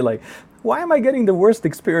going to be like, why am I getting the worst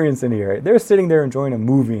experience in here? They're sitting there enjoying a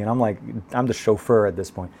movie, and I'm like, I'm the chauffeur at this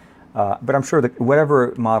point. But I'm sure that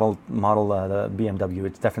whatever model the BMW,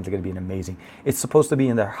 it's definitely going to be an amazing. It's supposed to be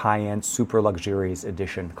in their high-end, super luxurious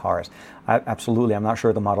edition cars. Absolutely, I'm not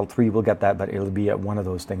sure the Model 3 will get that, but it'll be one of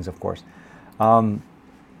those things, of course.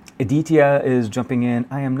 Aditya is jumping in.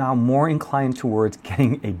 I am now more inclined towards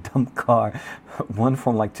getting a dump car, one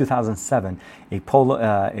from like 2007, a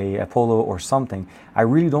Polo or something. I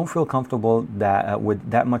really don't feel comfortable that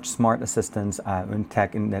with that much smart assistance in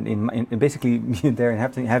tech and basically there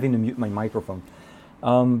and having to mute my microphone.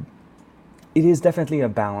 It is definitely a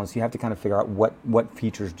balance. You have to kind of figure out what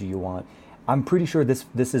features do you want. I'm pretty sure this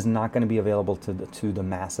is not going to be available to the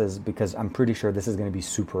masses, because I'm pretty sure this is going to be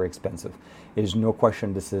super expensive. There's no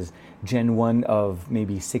question this is Gen 1 of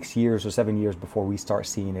maybe 6 years or 7 years before we start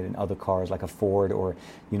seeing it in other cars like a Ford or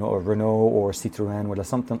a Renault or Citroën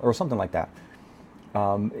or something like that.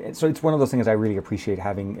 So it's one of those things I really appreciate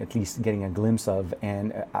having, at least getting a glimpse of.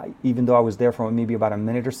 And even though I was there for maybe about a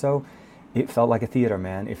minute or so, it felt like a theater,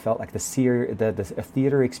 man. It felt like a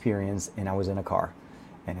theater experience, and I was in a car.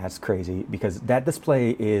 And that's crazy, because that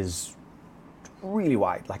display is really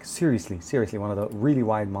wide, like seriously, one of the really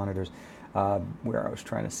wide monitors. Where I was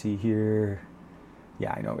trying to see here,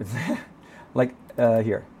 yeah, I know it's like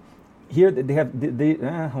here they have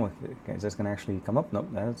okay, is this gonna actually come up? No,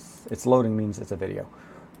 it's loading, means it's a video.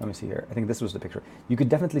 Let me see here. I think this was the picture. You could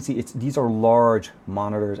definitely see these are large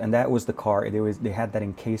monitors, and that was the car. They had that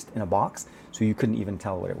encased in a box, so you couldn't even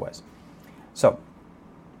tell what it was. So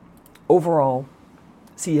overall,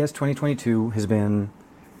 CES 2022 has been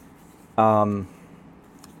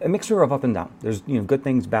a mixture of up and down. There's good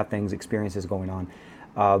things, bad things, experiences going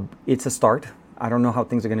on. It's a start. I don't know how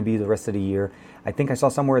things are going to be the rest of the year. I think I saw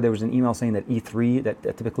somewhere there was an email saying that E3, that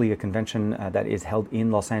typically a convention that is held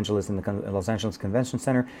in Los Angeles, in the Los Angeles Convention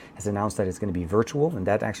Center, has announced that it's going to be virtual, and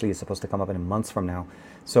that actually is supposed to come up in months from now.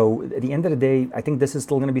 So at the end of the day, I think this is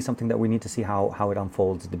still going to be something that we need to see how it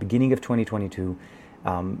unfolds. At the beginning of 2022,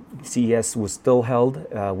 CES was still held.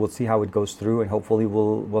 We'll see how it goes through, and hopefully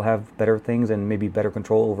we'll have better things and maybe better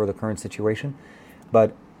control over the current situation.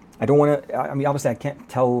 But I don't want to. I mean, obviously, I can't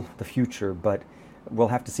tell the future, but we'll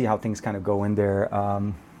have to see how things kind of go in there.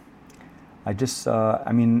 I just,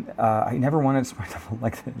 I never wanted a smartphone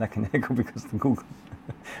like an Echo because the Google.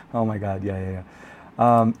 Oh my God, yeah.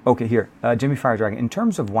 Okay, here, Jimmy Fire Dragon. In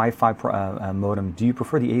terms of Wi-Fi modem, do you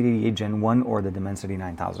prefer the 888 Gen 1 or the Dimensity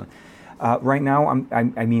 9000? Right now,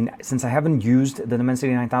 I mean, since I haven't used the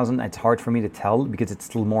Dimensity 9000, it's hard for me to tell because it's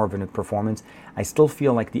still more of a performance. I still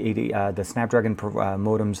feel like the Snapdragon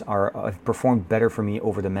modems are performed better for me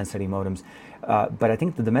over the Dimensity modems. But I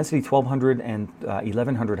think the Dimensity 1200 and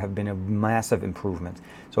 1100 have been a massive improvement.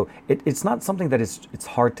 So it's not something that it's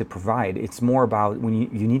hard to provide. It's more about when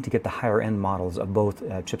you need to get the higher end models of both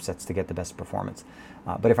chipsets to get the best performance.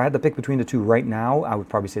 But if I had to pick between the two right now, I would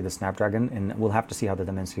probably say the Snapdragon, and we'll have to see how the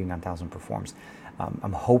Dimensity 9000 performs.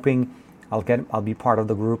 I'm hoping I'll be part of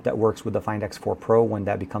the group that works with the Find X4 Pro when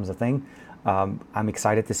that becomes a thing. I'm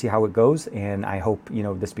excited to see how it goes, and I hope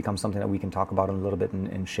this becomes something that we can talk about in a little bit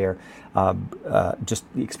and share just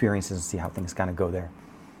the experiences and see how things kind of go there.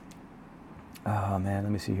 Oh man,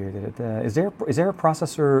 let me see here. Is there a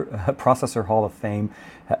processor Hall of Fame?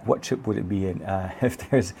 What chip would it be in? If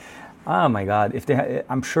there's, oh my God,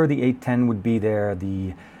 I'm sure the 810 would be there.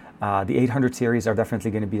 The 800 series are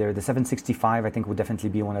definitely going to be there. The 765, I think, would definitely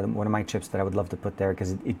be one of my chips that I would love to put there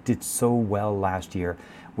because it did so well last year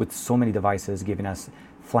with so many devices, giving us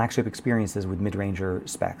flagship experiences with mid-ranger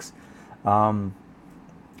specs.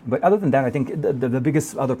 But other than that, I think the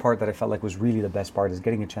biggest other part that I felt like was really the best part is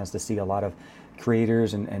getting a chance to see a lot of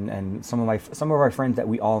creators and some of our friends that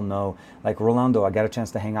we all know, like Rolando. I got a chance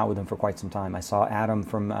to hang out with him for quite some time. I saw Adam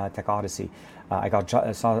from Tech Odyssey. I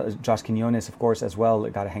saw Josh Quinones, of course, as well.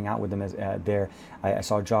 Got to hang out with him there. I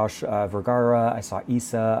saw Josh Vergara. I saw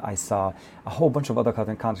Issa. I saw a whole bunch of other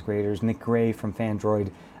content creators. Nick Gray from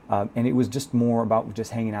Fandroid. And it was just more about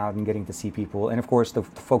just hanging out and getting to see people. And of course, the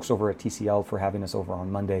folks over at TCL for having us over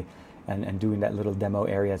on Monday and doing that little demo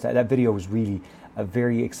area. That video was really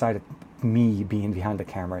very excited, me being behind the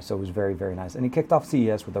camera. So it was very, very nice. And it kicked off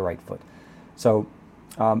CES with the right foot. So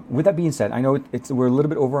with that being said, I know we're a little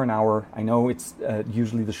bit over an hour. I know it's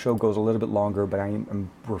usually the show goes a little bit longer, but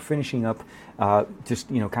we're finishing up just,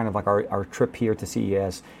 kind of like our trip here to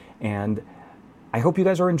CES. And I hope you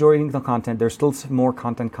guys are enjoying the content. There's still some more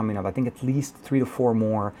content coming up. I think at least 3 to 4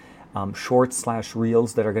 more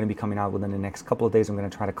shorts/reels that are going to be coming out within the next couple of days. I'm going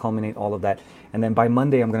to try to culminate all of that. And then by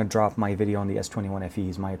Monday, I'm going to drop my video on the S21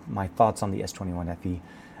 FEs, my thoughts on the S21 FE.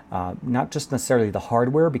 Not just necessarily the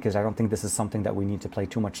hardware, because I don't think this is something that we need to play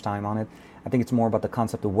too much time on it. I think it's more about the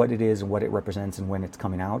concept of what it is and what it represents and when it's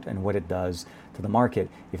coming out and what it does to the market.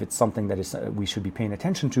 If it's something that is we should be paying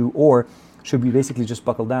attention to, or should we basically just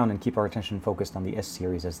buckle down and keep our attention focused on the S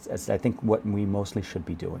series, as I think what we mostly should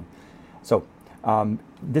be doing. So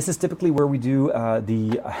this is typically where we do I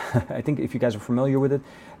think if you guys are familiar with it,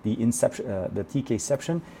 the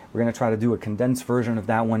TKception. We're going to try to do a condensed version of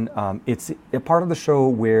that one. It's a part of the show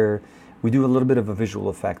where we do a little bit of a visual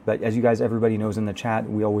effect, but as you guys, everybody knows in the chat,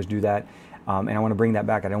 we always do that. And I want to bring that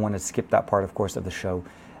back. I don't want to skip that part, of course, of the show.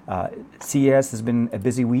 CES has been a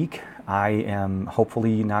busy week. I am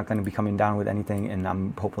hopefully not going to be coming down with anything, and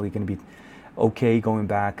I'm hopefully going to be okay going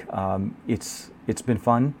back. It's been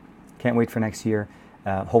fun. Can't wait for next year.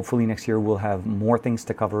 Hopefully next year we'll have more things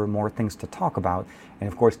to cover, more things to talk about,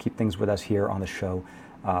 and of course keep things with us here on the show.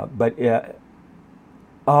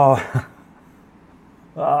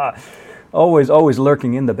 Always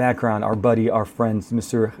lurking in the background, our buddy, our friend,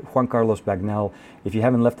 Mr. Juan Carlos Bagnell. If you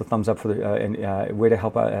haven't left a thumbs up for the way to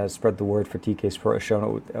help spread the word for TK's for a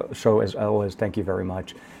show as always, thank you very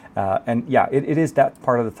much. And yeah, it is that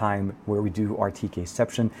part of the time where we do our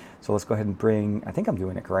TKception. So let's go ahead and bring, I think I'm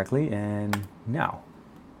doing it correctly, and now.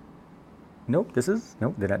 Nope, did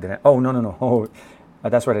I? Oh, no. Oh,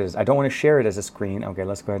 that's what it is. I don't want to share it as a screen. Okay,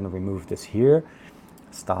 let's go ahead and remove this here.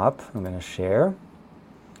 Stop, I'm going to share.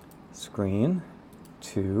 Screen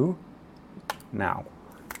to now.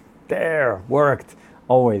 There, worked.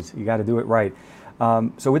 Always, you got to do it right.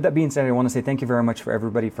 So with that being said, I want to say thank you very much for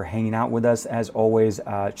everybody for hanging out with us. As always,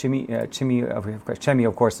 Chemi,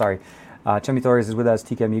 of course, sorry. Chemi Torres is with us,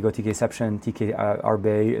 TK Amigo, TKception, TK R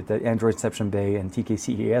Bay, the Androidception Bay, and TK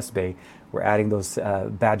CES Bay. We're adding those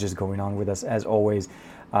badges going on with us, as always.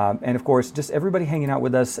 And of course, just everybody hanging out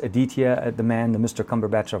with us, Aditya, the man, the Mr.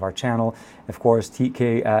 Cumberbatch of our channel. Of course,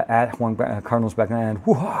 TK at Juan Carlos Bagnan.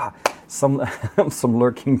 Some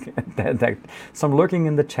lurking, some lurking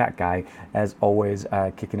in the chat guy, as always,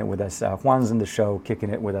 kicking it with us. Juan's in the show,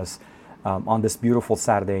 kicking it with us on this beautiful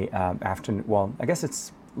Saturday afternoon. Well, I guess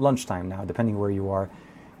it's lunchtime now, depending where you are.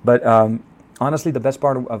 But honestly, the best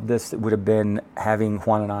part of this would have been having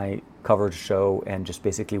Juan and I coverage show and just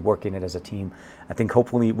basically working it as a team. I think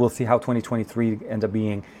hopefully we'll see how 2023 ends up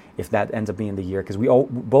being, if that ends up being the year, because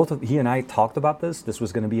he and I talked about this. This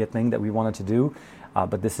was going to be a thing that we wanted to do,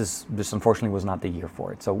 but this unfortunately was not the year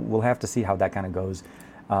for it. So we'll have to see how that kind of goes.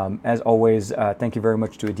 As always, thank you very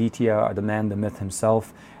much to Aditya, the man, the myth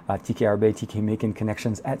himself, TK Bay, TK making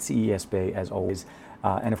connections at CES Bay, as always.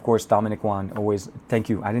 And of course, Dominic Wan, always thank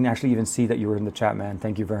you. I didn't actually even see that you were in the chat, man.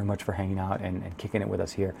 Thank you very much for hanging out and kicking it with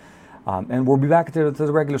us here. And we'll be back to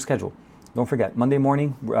the regular schedule. Don't forget, Monday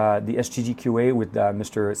morning, the SGG QA with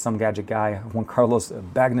Mr. Some Gadget Guy, Juan Carlos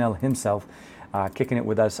Bagnell himself, kicking it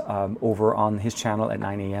with us over on his channel at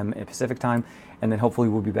 9 a.m. Pacific time. And then hopefully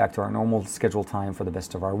we'll be back to our normal scheduled time for the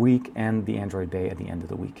best of our week and the Android Bay at the end of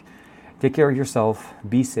the week. Take care of yourself,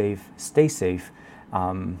 be safe, stay safe,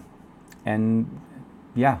 and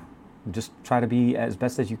yeah, just try to be as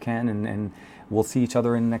best as you can, and we'll see each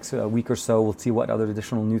other in the next week or so. We'll see what other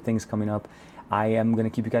additional new things coming up. I am going to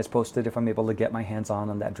keep you guys posted if I'm able to get my hands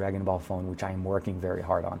on that Dragon Ball phone, which I am working very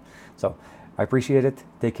hard on. So I appreciate it.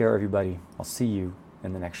 Take care, everybody. I'll see you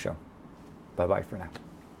in the next show. Bye-bye for now.